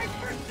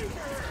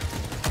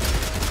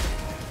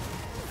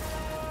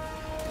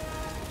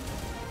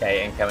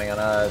 Okay, incoming on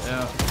us.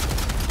 Yeah.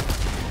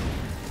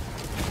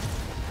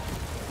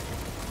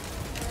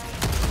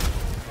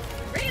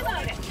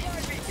 Reload it.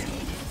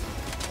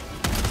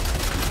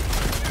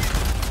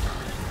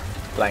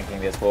 Flanking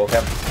this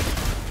walker.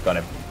 Got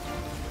him.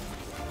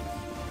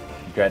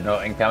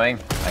 Dreadnought incoming.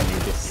 I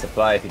need this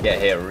supply to get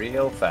here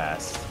real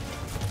fast.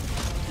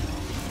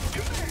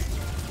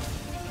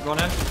 Going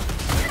in?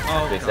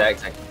 Oh, 2 God.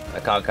 seconds. I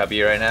can't cover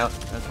you right now.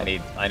 That's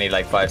I need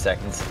like 5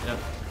 seconds. Yep.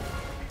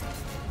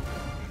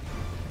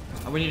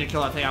 We need to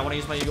kill that thing. I want to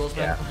use my eagles,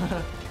 man.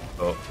 Yeah.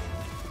 Oh,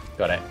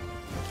 got it.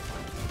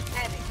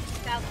 Heavy.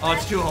 Southwest. Oh,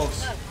 it's 2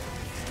 hulks. Look.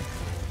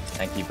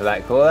 Thank you for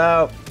that call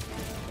out.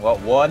 What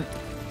one?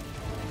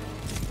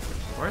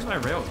 Where's my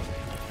railgun?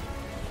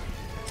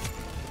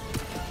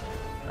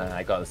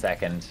 I got the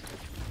second.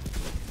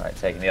 Right,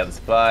 taking the other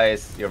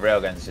supplies. Your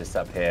railgun's just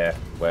up here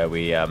where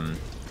we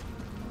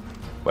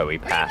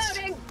passed.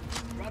 Reloading.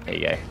 There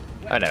you go.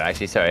 Oh no,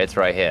 actually, sorry, it's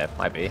right here.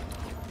 Might be.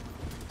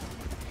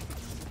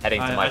 Heading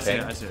to my I see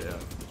thing. it, yeah.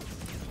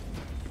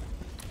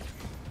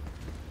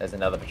 There's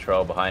another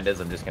patrol behind us.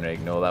 I'm just going to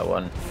ignore that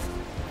one.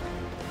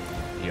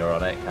 You're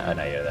on it. Oh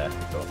no, you're there.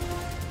 Cool.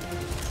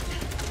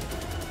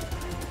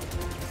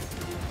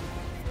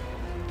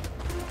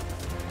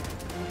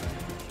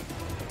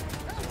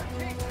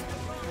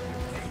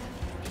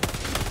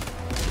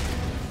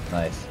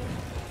 Nice.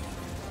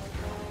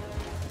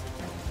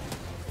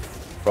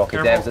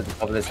 Rocket devs at the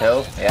top of this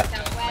hill. Yeah.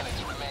 Southwest.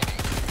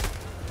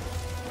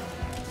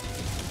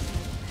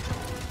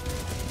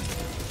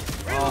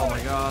 Oh my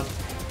god.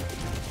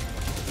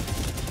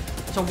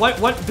 So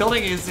what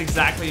building is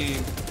exactly...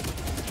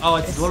 Oh,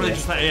 it's literally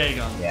just the AA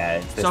gun. Yeah,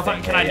 it's this So if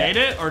thing can I here, nade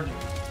it, or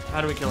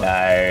how do we kill it?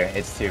 No,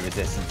 it's too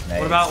resistant to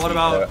nades. What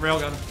about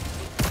railgun?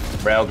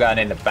 Railgun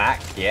in the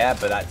back? Yeah,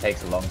 but that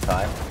takes a long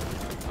time.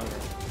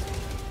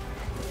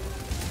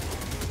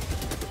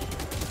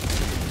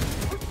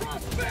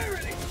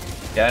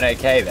 Going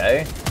okay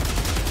though.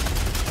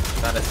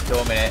 Kind of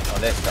storming it on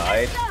this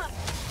side.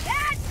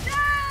 That's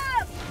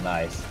up.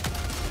 Nice.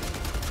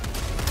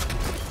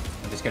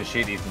 I'm just gonna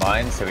shoot these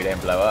mines so we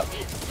don't blow up.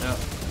 Yeah.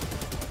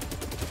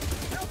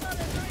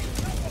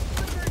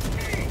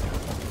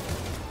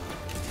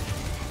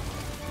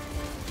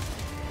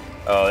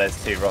 Oh,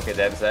 there's 2 rocket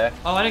devs there.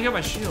 Oh, I didn't get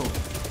my shield.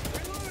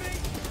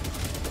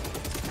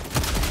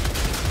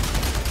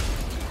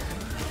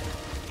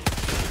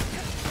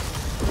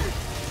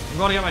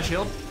 going to get my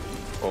shield.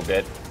 All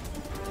good.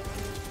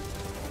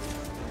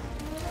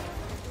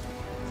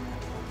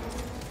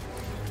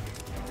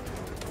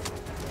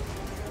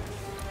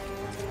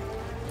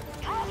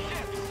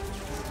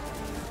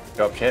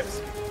 Drop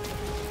ships.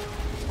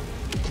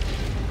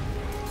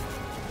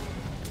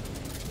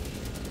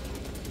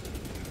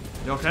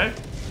 You okay?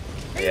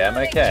 Yeah, I'm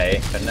okay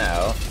for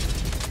now.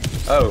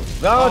 Oh,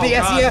 the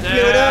SEF blew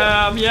it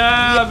up!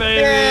 Yeah,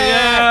 baby!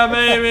 Yeah,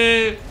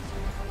 baby!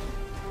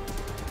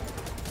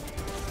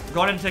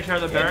 Go ahead and take care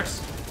of the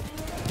barracks.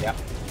 Yep.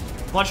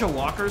 Bunch of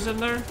walkers in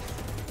there.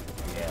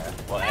 Yeah.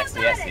 Well,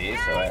 SDSs,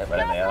 so whatever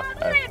they are.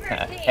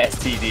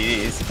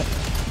 STDs.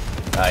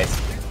 Nice.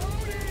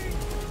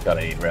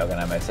 Gotta need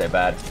railgun ammo so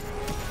bad.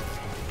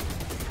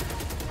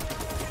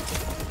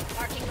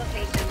 Marking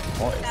location.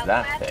 What is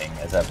that thing?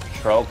 There's a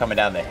patrol coming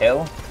down the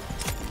hill.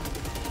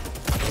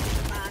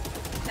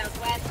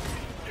 Southwest.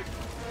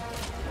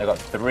 I've got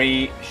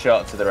 3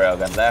 shots of the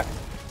railgun left.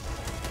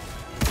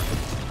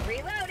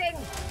 Reloading.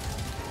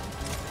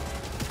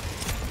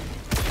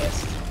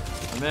 Missed.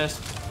 I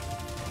missed.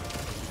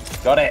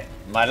 Got it.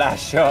 My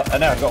last shot. Oh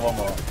no, I've got one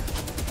more.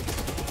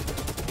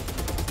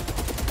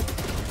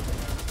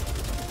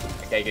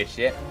 Okay, good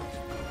shit.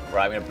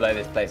 Right, I'm gonna blow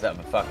this place up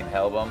with a fucking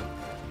hell bomb.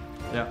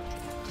 Yeah.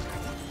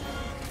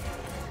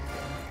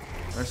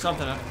 There's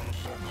something up.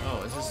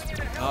 Oh, is this?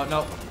 Oh,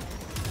 no.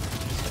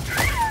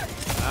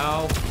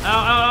 Ow. Ow,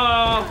 ow,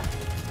 ow, ow.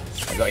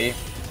 I got you.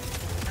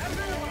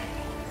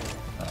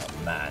 Oh,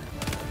 man.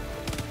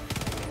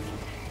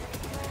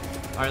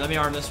 Alright, let me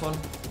arm this one.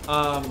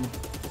 I'm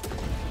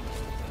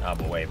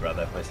away,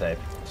 brother. We're safe.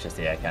 It's just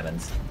the air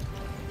cannons.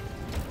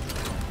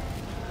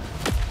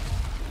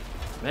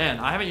 Man,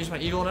 I haven't used my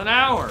eagle in an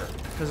hour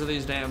because of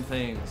these damn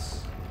things.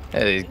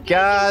 These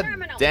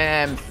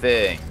goddamn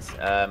things.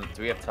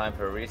 Do we have time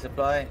for a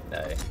resupply?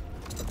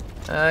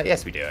 No.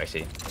 Yes, we do,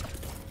 actually.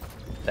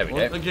 There we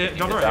go.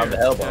 Don't worry. Found the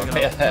hell bomb.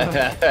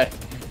 Yeah,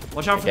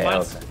 watch out for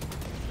mines.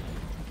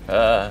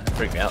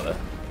 Freaked me out, though.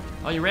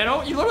 Oh, you ran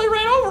over? You literally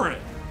ran over it.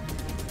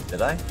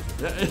 Did I?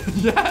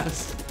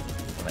 Yes.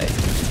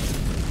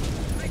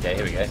 Amazing. Okay,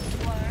 here we go.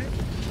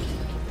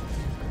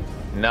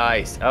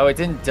 Nice. Oh, it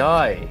didn't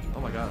die.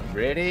 Oh my god.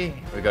 Really?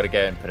 We got to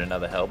go and put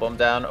another hell bomb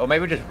down, or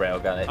maybe just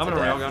railgun it. I'm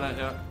gonna railgun it.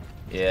 Yeah.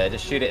 Yeah,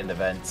 just shoot it in the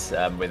vents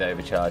with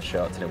overcharged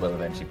shots, and it will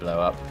eventually blow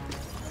up.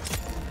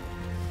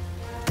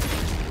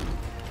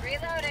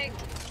 Reloading.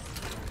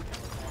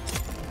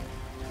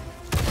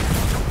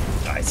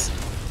 Nice.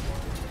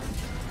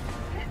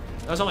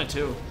 That was only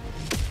 2.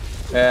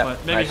 Yeah,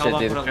 But maybe hell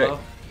bomb put it low.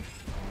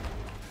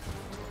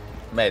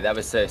 Mate, that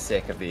was so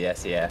sick of the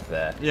SEF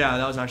there. Yeah,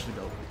 that was actually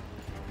dope.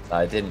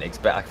 I didn't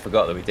expect, I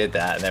forgot that we did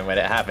that, and then when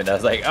it happened, I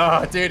was like,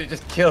 oh, dude, it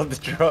just killed the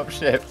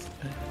dropships.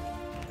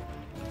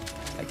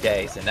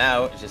 Okay, so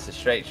now it's just a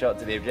straight shot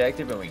to the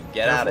objective, and we can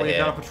get out of here. We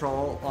got a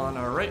patrol on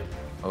our right.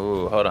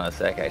 Oh, hold on a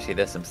sec. Actually,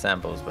 there's some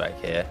samples back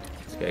here.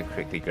 Let's go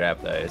quickly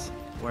grab those.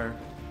 Where?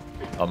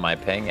 On my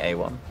ping,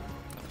 A1.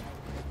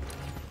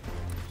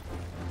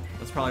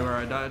 That's probably where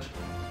I died.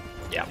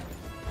 Yeah,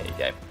 there you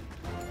go.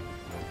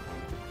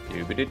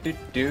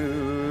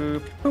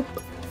 Doo-ba-doo-doo-doo. Boop.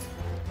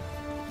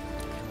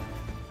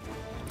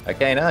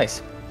 Okay,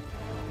 nice.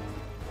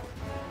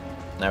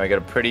 Now we got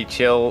a pretty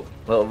chill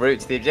little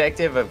route to the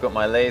objective. I've got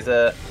my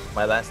laser,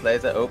 my last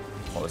laser. Oh,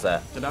 what was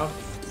that? Get down.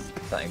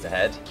 Something's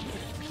ahead.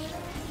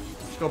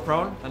 Let's go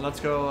prone and let's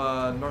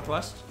go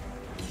northwest.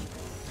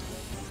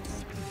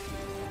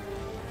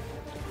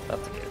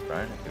 Love to get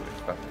prone. If we were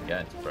fucking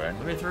going to prone.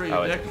 Let me through you,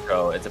 Oh, Dick. it's a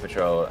patrol. It's a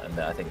patrol, and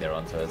I think they're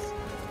onto us.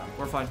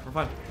 We're fine. We're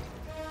fine.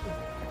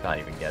 Can't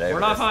even get over. We're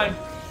not this fine.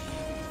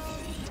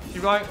 thing.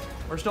 Keep going.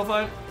 We're still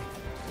fine.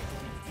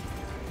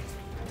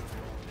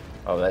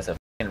 Oh, there's a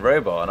fucking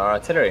robot on our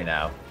artillery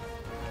now.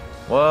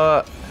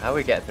 What? How do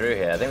we get through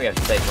here? I think we have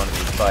to take one of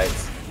these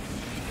fights.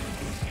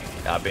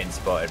 I've been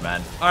spotted,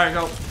 man. Alright,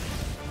 go.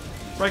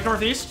 Right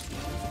northeast.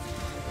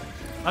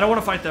 I don't want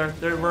to fight there.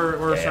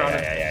 We're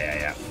surrounded.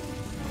 Yeah.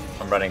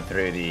 I'm running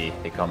through the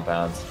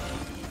compounds.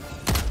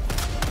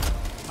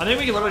 I think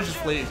we can literally just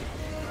flee.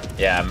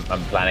 Yeah,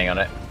 I'm planning on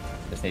it.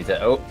 Just need to.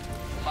 Oh,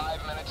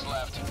 5 minutes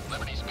left.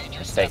 Liberty's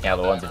major. just taking out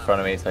the ones in front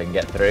of me so I can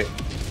get through.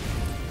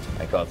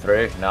 I got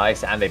through.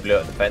 Nice. And they blew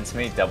up the fence for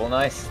me. Double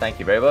nice. Thank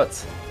you,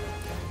 robots.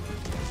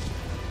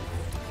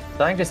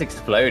 Something just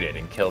exploded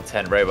and killed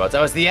 10 robots.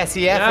 Oh, it's the SEF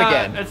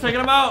again. It's taking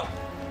them out.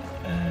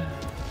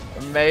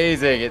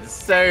 Amazing. It's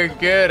so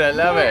good. I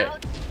love it.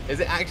 Is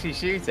it actually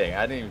shooting?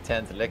 I didn't even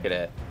tend to look at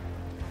it.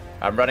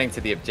 I'm running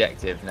to the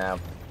objective now.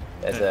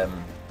 There's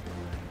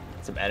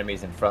some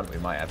enemies in front we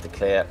might have to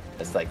clear.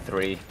 There's like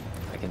 3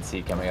 I can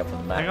see coming up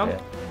on the map here.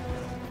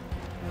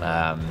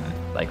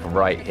 Like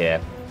right here.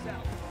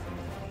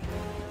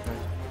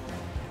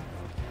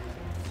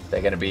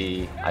 They're going to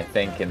be, I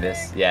think, in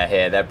this. Yeah,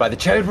 here. They're by the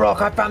Chode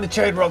Rock. I found the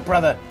Chode Rock,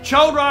 brother.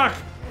 Chode Rock!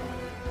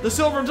 The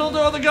silver dildo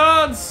of the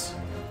gods!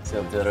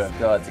 Silver dildo of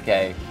gods.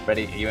 Okay.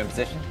 Ready? Are you in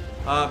position?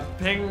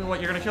 Ping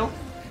what you're going to kill.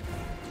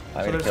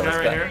 I'm So going to there's kill a guy this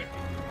right guy. here.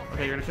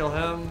 Okay, you're going to kill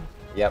him.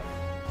 Yep.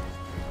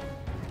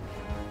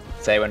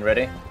 Say when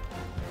ready.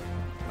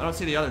 I don't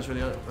see the others. Where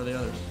are the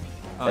others?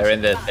 Oh, They're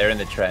in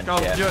the trench. Go,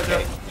 yeah. do it, do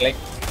it. Click.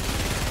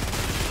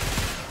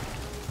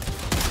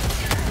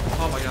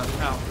 Oh my god.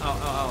 Ow, ow,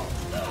 ow,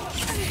 ow.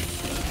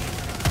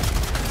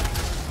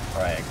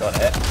 Alright, I got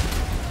it.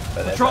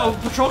 But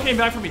Patrol came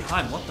back from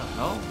behind. What the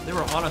hell? They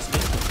were on us.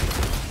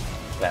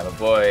 Clever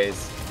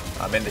boys.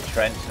 I'm in the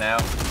trench now.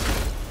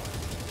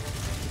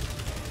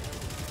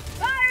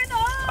 Fire in the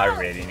hole! I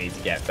really need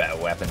to get better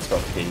weapon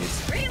swap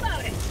keys.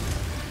 Reloading.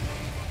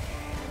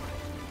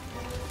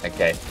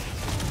 Okay.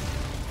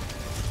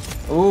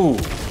 Ooh,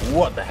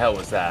 what the hell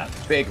was that?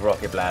 Big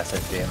rocket blast, I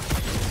see him.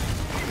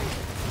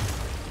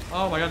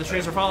 Oh my god, the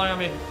trees are falling on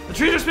me. The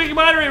trees are speaking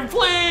Mandarin.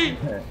 Flee!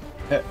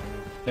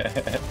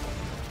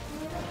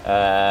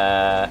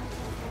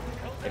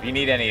 If you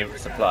need any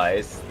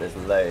supplies, there's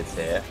loads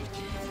here.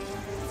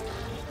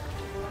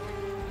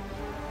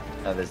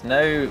 There's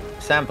no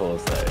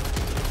samples though.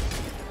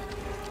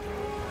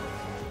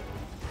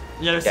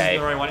 Yeah, this Okay. is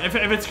the right one. If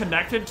it's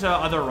connected to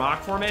other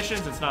rock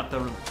formations, it's not the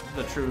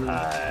true.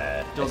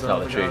 It's not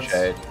the true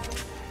shade.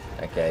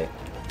 Okay.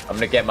 I'm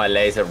gonna get my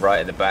laser right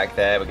at the back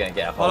there. We're gonna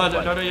get a whole Hold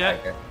on, bunch don't do it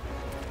yet. of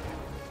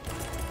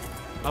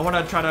I want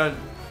to try to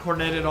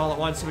coordinate it all at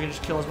once so we can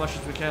just kill as much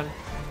as we can.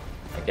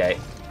 Okay.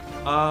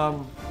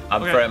 I'm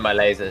okay. throwing my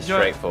laser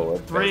straight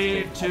forward.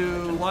 3,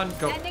 2, 1,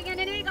 go. Sending in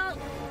an eagle.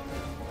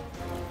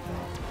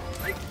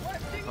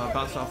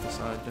 Bounce off the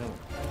side. Damn.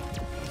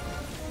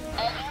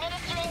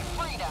 Administering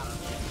freedom.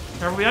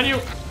 Careful behind you.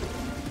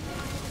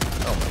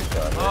 Oh my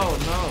god. Oh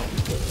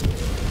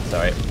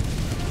Sorry.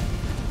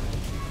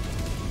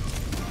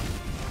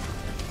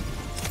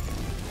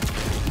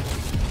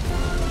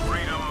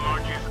 Freedom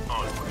marches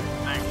onward.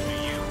 Thanks to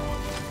you.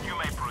 You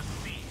may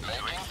proceed to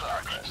Making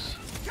progress.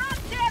 Drop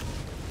ship.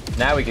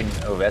 Now we can.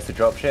 Oh, that's the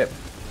drop ship. no.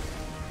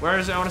 Where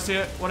is it? I want to see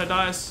it when it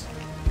dies.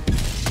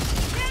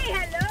 Say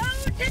hello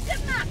to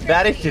democracy.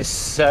 That is just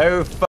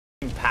so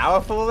fucking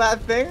powerful.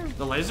 That thing.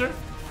 The laser?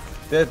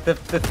 The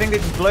thing that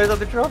just blows up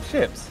the drop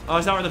ships. Oh,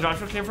 is that where the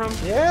dropship came from?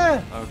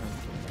 Yeah. Okay.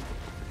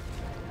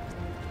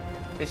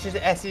 It's just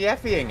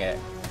SEF-ing it.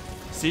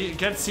 See,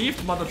 get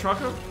sieved, mother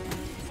trucker.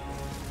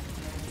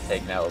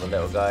 Taking out all the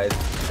little guys.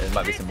 There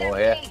might be some more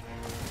here.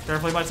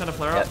 Careful, you might send a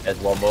flare Yep, up. there's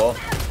one more.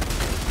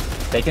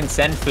 They can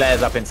send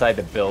flares up inside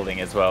the building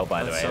as well,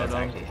 by the That's way. so That's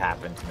dumb. actually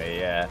happened to me,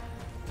 yeah.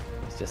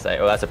 It's just like,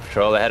 oh, that's a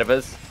patrol ahead of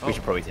us. Oh. We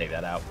should probably take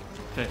that out.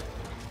 Okay.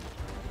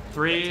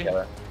 3,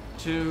 Together.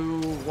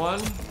 2,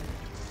 1.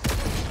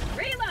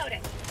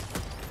 Reloading.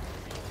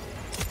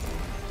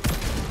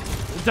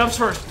 Dumps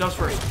first. Dumps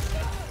first.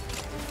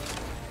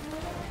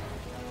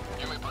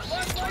 You may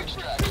proceed to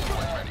extraction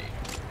when ready.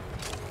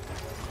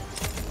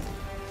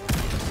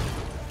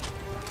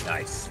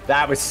 Nice.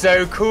 That was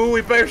so cool.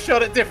 We both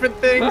shot at different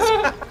things.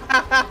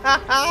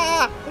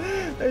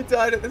 They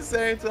died at the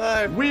same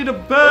time. We the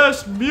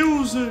best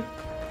music.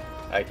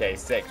 Okay,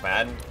 sick,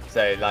 man.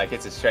 So, like,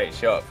 it's a straight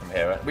shot from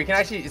here. We can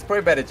actually, it's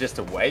probably better just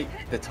to wait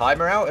the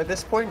timer out at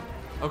this point.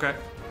 Okay.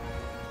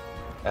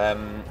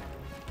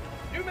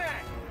 New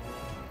man.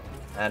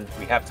 And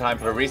we have time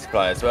for a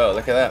resupply as well.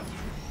 Look at that.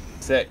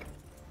 Sick.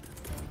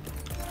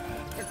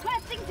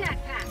 Requesting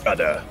tac pack.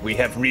 Brother, we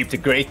have reaped a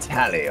great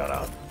tally on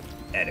our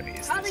enemies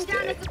this Calling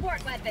down day. the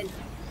support weapon.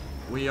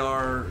 We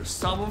are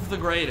some of the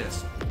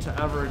greatest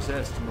to ever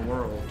exist in the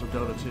world of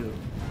Dota 2.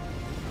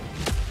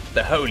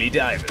 The Holy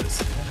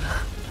Divers.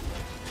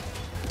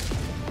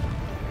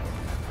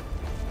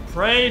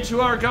 Pray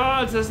to our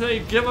gods as they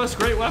give us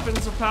great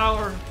weapons of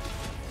power.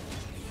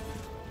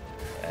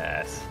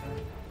 Yes.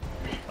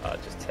 I'll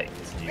just take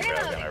this new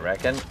railgun, I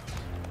reckon.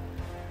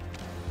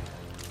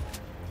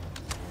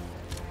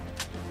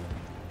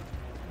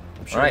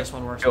 I'm sure Alright, this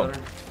one works cool.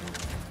 better.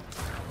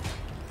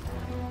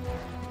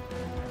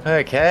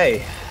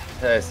 Okay.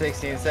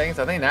 16 seconds.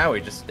 I think now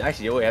we just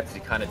actually all we have to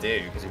kind of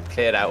do because we've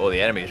cleared out all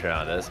the enemies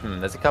around us.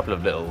 There's a couple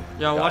of little.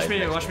 Yeah, watch guys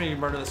next watch to me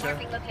murder this guy.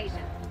 Marking location.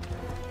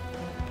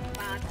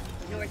 Spot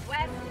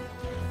northwest.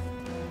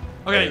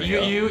 Okay,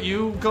 There we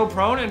you go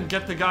prone and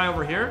get the guy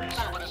over here.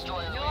 Super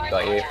destroyer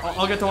Got you.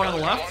 I'll get the one on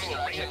the left.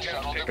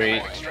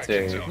 3,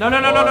 2. No. We're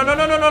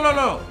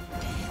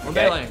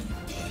Okay. meleeing.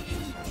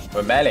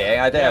 We're melee.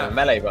 I don't Yeah. have a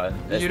melee button.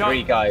 There's You don't-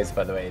 3 guys,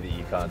 by the way, that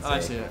you can't see. I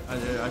see it. I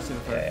see the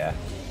third. Yeah.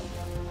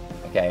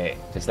 Okay,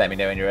 just let me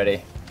know when you're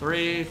ready.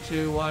 3,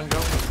 2, 1, go.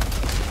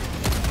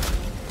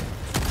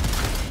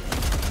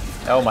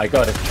 Oh my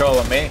god, a patrol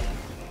on me.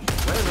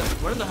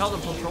 Where the hell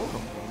did patrol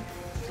come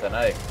from? Don't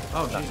know.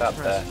 Oh, Snuck Jesus up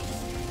Christ. there. I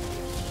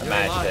You're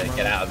managed alive, to bro.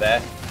 get out of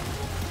there.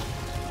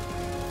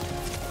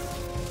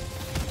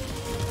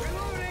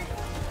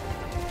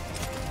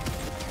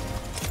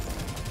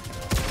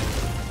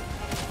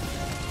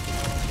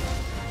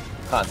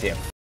 Can't see a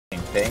f***ing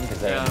thing because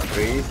they're in the Yeah.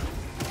 trees.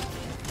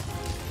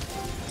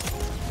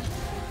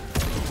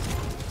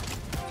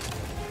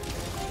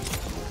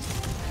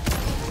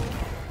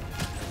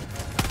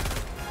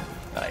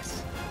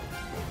 Nice.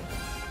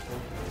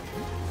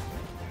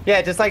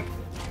 Yeah, just like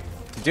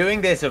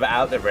doing this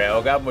without the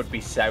railgun would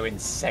be so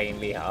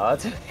insanely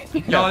hard.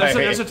 No,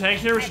 there's a tank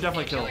here we should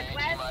definitely kill.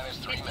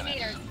 Northwest, 50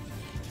 meters.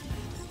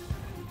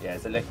 Yeah,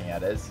 is it looking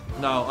at us?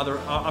 No, other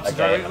opposite.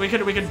 Okay.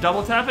 We can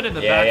double tap it in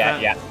the Yeah,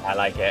 back. yeah. I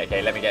like it.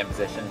 Okay, let me get in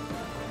position.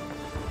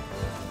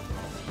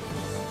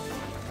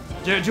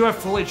 Do you have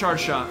fully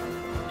charged shot?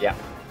 Yeah.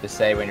 Just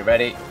say when you're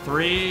ready.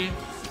 3,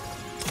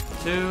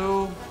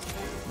 2,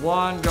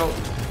 1, go.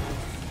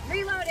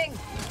 Reloading.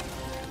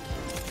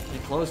 He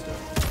closed it.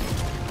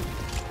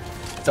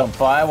 It's on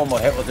fire. One more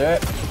hit will do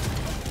it.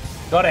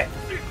 Got it.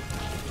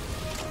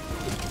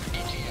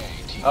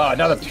 Oh,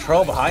 another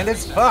patrol behind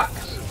us? Fuck.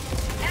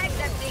 Bag's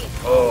empty.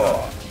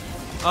 Oh.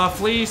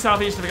 Flee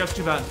southeast if it gets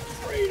too bad.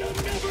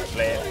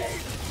 Play it.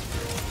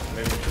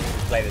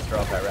 Play this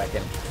drop, I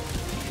reckon.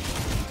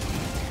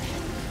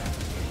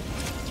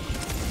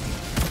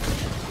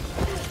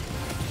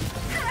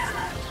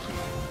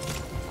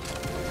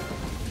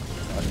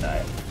 Oh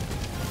no.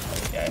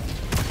 There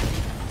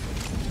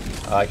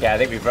we go. Okay, I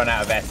think we've run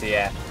out of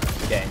SEF.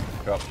 Getting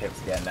drop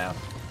ships again now.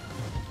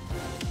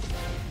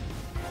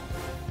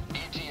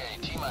 ETA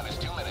T-minus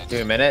 2 minutes.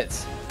 2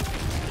 minutes.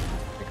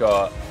 We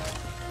got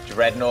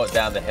Dreadnought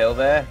down the hill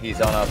there.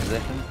 He's on our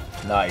position.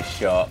 Nice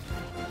shot.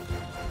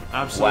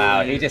 Absolutely.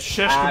 Wow, he just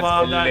shish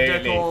kebab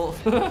that dickle.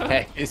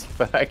 he's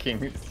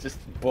fucking just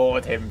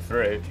bored him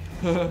through.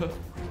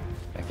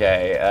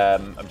 Okay,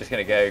 I'm just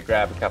gonna go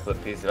grab a couple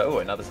of pieces of. Oh,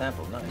 another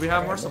sample. Nice. Do we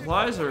have more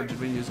supplies, or did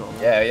we use all of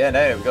them? Yeah,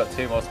 no, we've got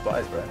 2 more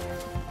supplies, bro.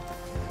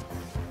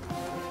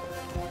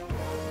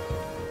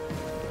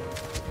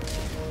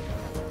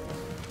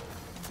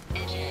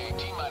 ETA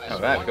T-minus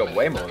Alright, 1 we've got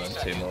way minute, more than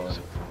 30 2 more.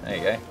 seconds. There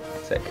you go.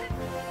 Sick.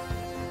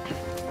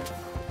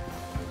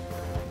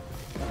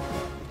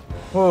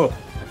 Whew.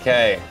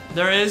 Okay.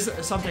 There is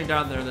something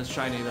down there that's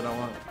shiny that I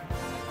want.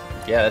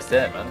 Yeah, that's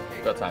it, man.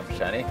 We've got time for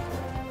shiny.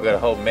 We've got a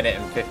whole minute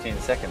and 15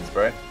 seconds,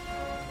 bro.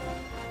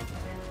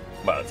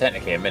 Well,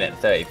 technically a minute and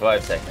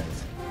 35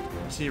 seconds.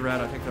 I see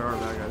red. I think there are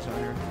bad guys out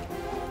here.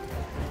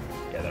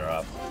 Yeah, they're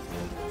up.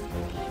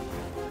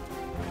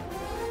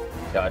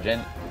 Charge in.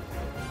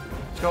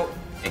 Let's go.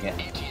 Take it.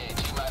 ETA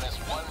T-minus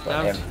 1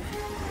 Got minute. Down. him.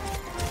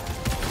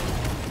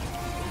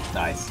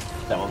 Nice.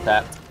 Double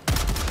tapped.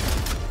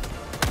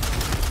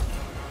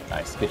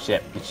 Nice. Good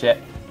ship. Good ship.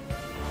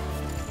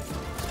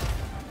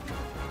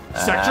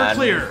 Sector And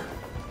clear.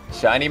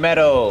 Shiny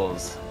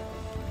metals.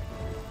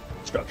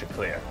 Structure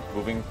clear.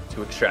 Moving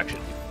to extraction.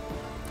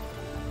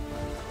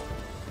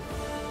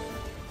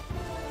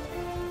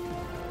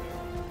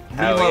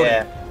 Hell Reloading.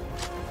 yeah.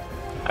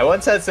 I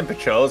once had some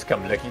patrols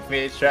come looking for me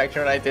at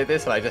extraction when I did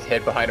this, and I just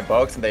hid behind a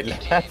box and they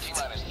ETA left.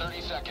 T-minus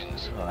 30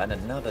 seconds. Oh, and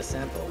another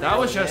sample. That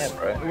was Hell just.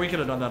 yeah, bro. We could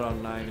have done that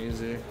on 9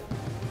 easy.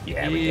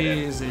 Yeah, we did.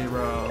 Easy,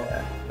 bro.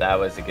 Yeah, that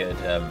was a good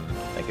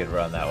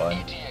run, that one.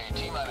 ETA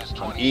T-minus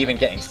 20 I'm even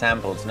getting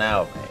samples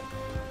now,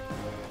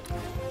 mate.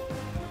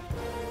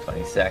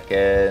 20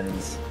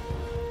 seconds.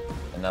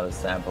 Another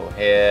sample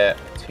here.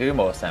 2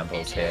 more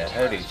samples here.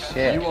 Holy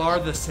shit. You are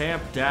the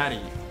Samp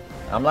Daddy.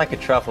 I'm like a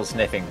truffle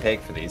sniffing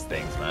pig for these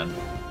things, man.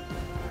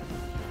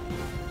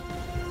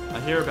 I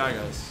hear bad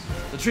guys.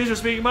 The trees are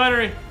speaking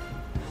binary.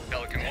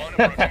 Pelican 1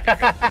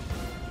 approaching.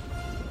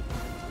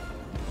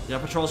 Yeah,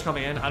 patrol's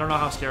coming in. I don't know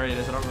how scary it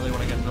is. I don't really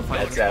want to get into a fight.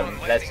 Let's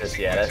just,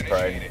 let's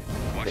probe.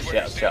 The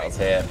shuttle's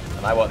here,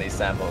 and I want these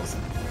samples.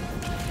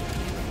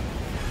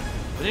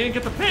 We didn't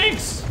get the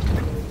pinks!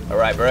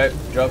 Alright, bro.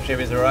 Dropship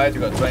is arrived.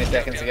 We've got 20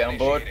 seconds to get on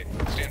board.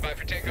 Stand by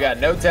for takeoff. We got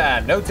no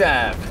time, no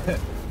time.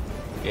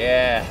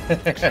 Yeah.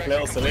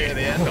 Little salute at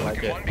the end. I like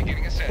Pelican it. 1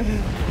 beginning ascent.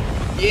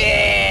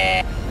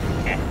 Yeah!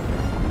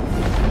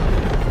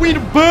 We the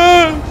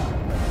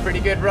best! Pretty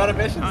good run of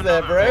missions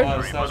there, bro. That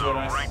was really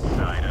nice. Right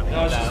side of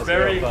That was That just was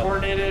very real fun.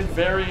 coordinated,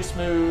 very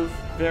smooth,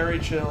 very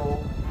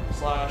chill,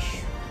 slash,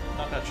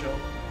 not that chill.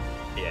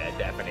 Yeah,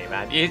 definitely,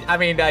 man. I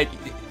mean, like,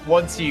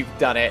 once you've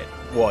done it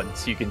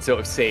once, you can sort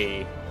of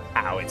see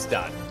how it's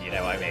done, you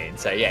know what I mean?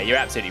 So, yeah, you're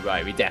absolutely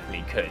right. We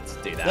definitely could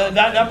do that.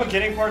 That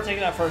beginning part, taking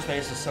that first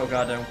base is so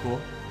goddamn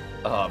cool.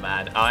 Oh,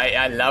 man.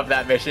 I love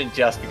that mission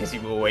just because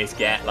you always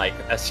get, like,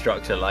 a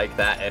structure like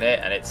that in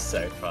it, and it's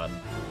so fun.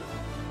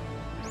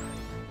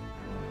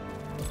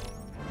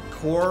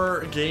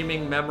 Core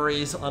gaming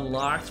memories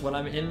unlocked. When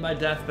I'm in my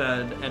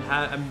deathbed and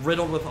I'm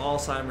riddled with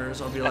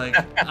Alzheimer's, I'll be like,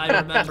 I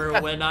remember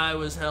when I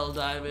was hell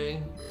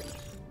diving.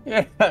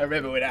 Yeah, I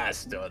remember when I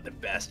started the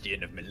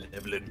bastion of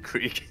Malevelon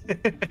Creek.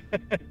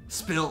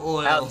 Spill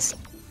oil.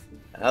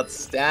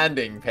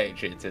 Outstanding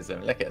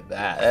patriotism. Look at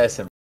that. There's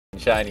some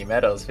shiny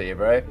medals for you,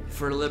 bro.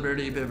 For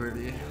Liberty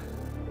Bibberty.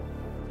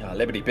 Oh,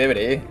 Liberty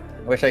Bibbity.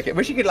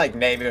 Wish you could like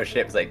name your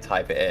ships, like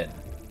type it in.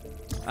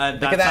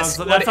 That at that sounds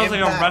squad like a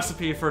impact.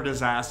 recipe for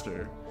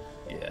disaster.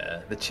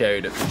 Yeah, the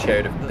chode of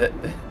The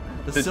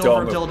dome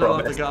silver dildo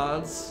of the promise.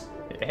 gods.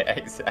 Yeah,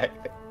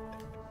 exactly.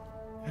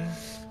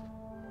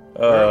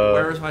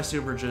 Where is my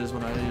super jizz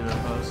when I need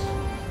it most?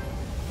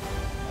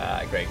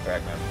 Great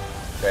crack, man.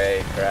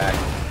 Great crack.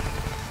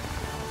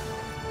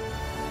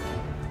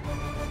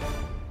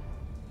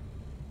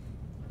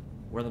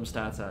 Where them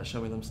stats at?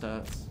 Show me them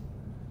stats.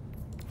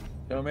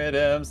 Show me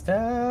them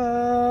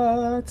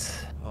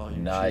stats. Oh, you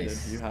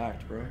Nice. cheated. You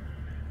hacked, bro.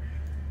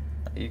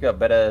 You got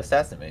better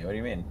stats than me. What do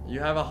you mean? You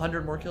have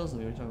 100 more kills than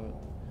me. What are you talking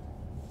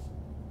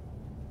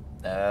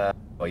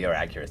Well, your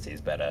accuracy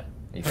is better.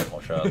 You hit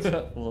more shots.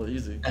 Well,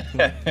 easy.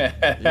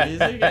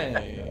 Easy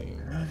game.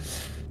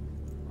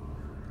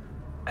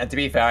 And to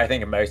be fair, I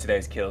think most of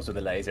those kills were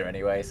the laser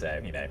anyway,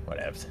 so, you know,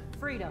 whatever.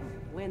 Freedom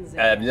wins.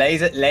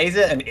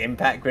 Laser and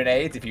impact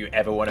grenades, if you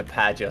ever want to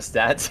pad your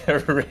stats, are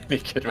a really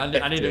good way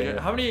I need to do get, it.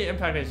 how many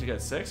impact grenades do you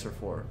get? 6 or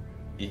 4?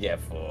 You get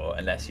 4,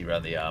 unless you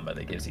run the armor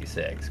that gives you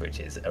 6, which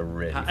is a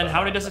really And fun how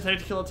many armor. does it take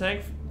to kill a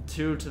tank?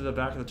 2 to the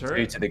back of the turret?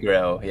 2 to the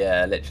grill,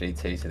 yeah, literally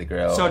 2 to the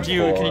grill. So do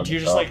you, 4 can you, on do you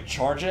the just top. like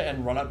charge it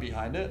and run up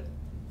behind it?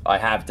 I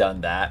have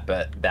done that,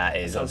 but that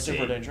is Sounds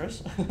super obviously-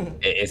 dangerous.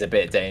 It is a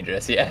bit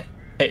dangerous, yeah.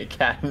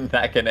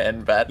 That can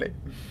end badly.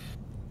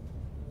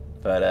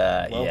 But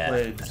Well yeah.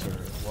 played, sir.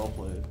 Well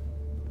played.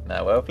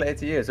 No, well played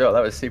to you as well. That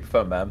was super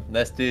fun, man.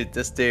 Let's do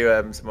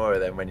some more of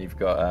them when you've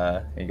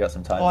got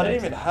some time. Oh, I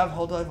didn't next. even have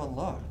Helldive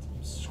unlocked.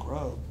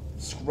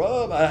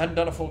 Scrub. I hadn't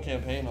done a full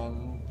campaign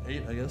on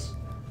 8, I guess.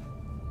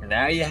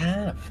 Now you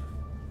have.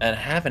 And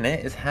having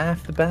it is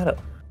half the battle.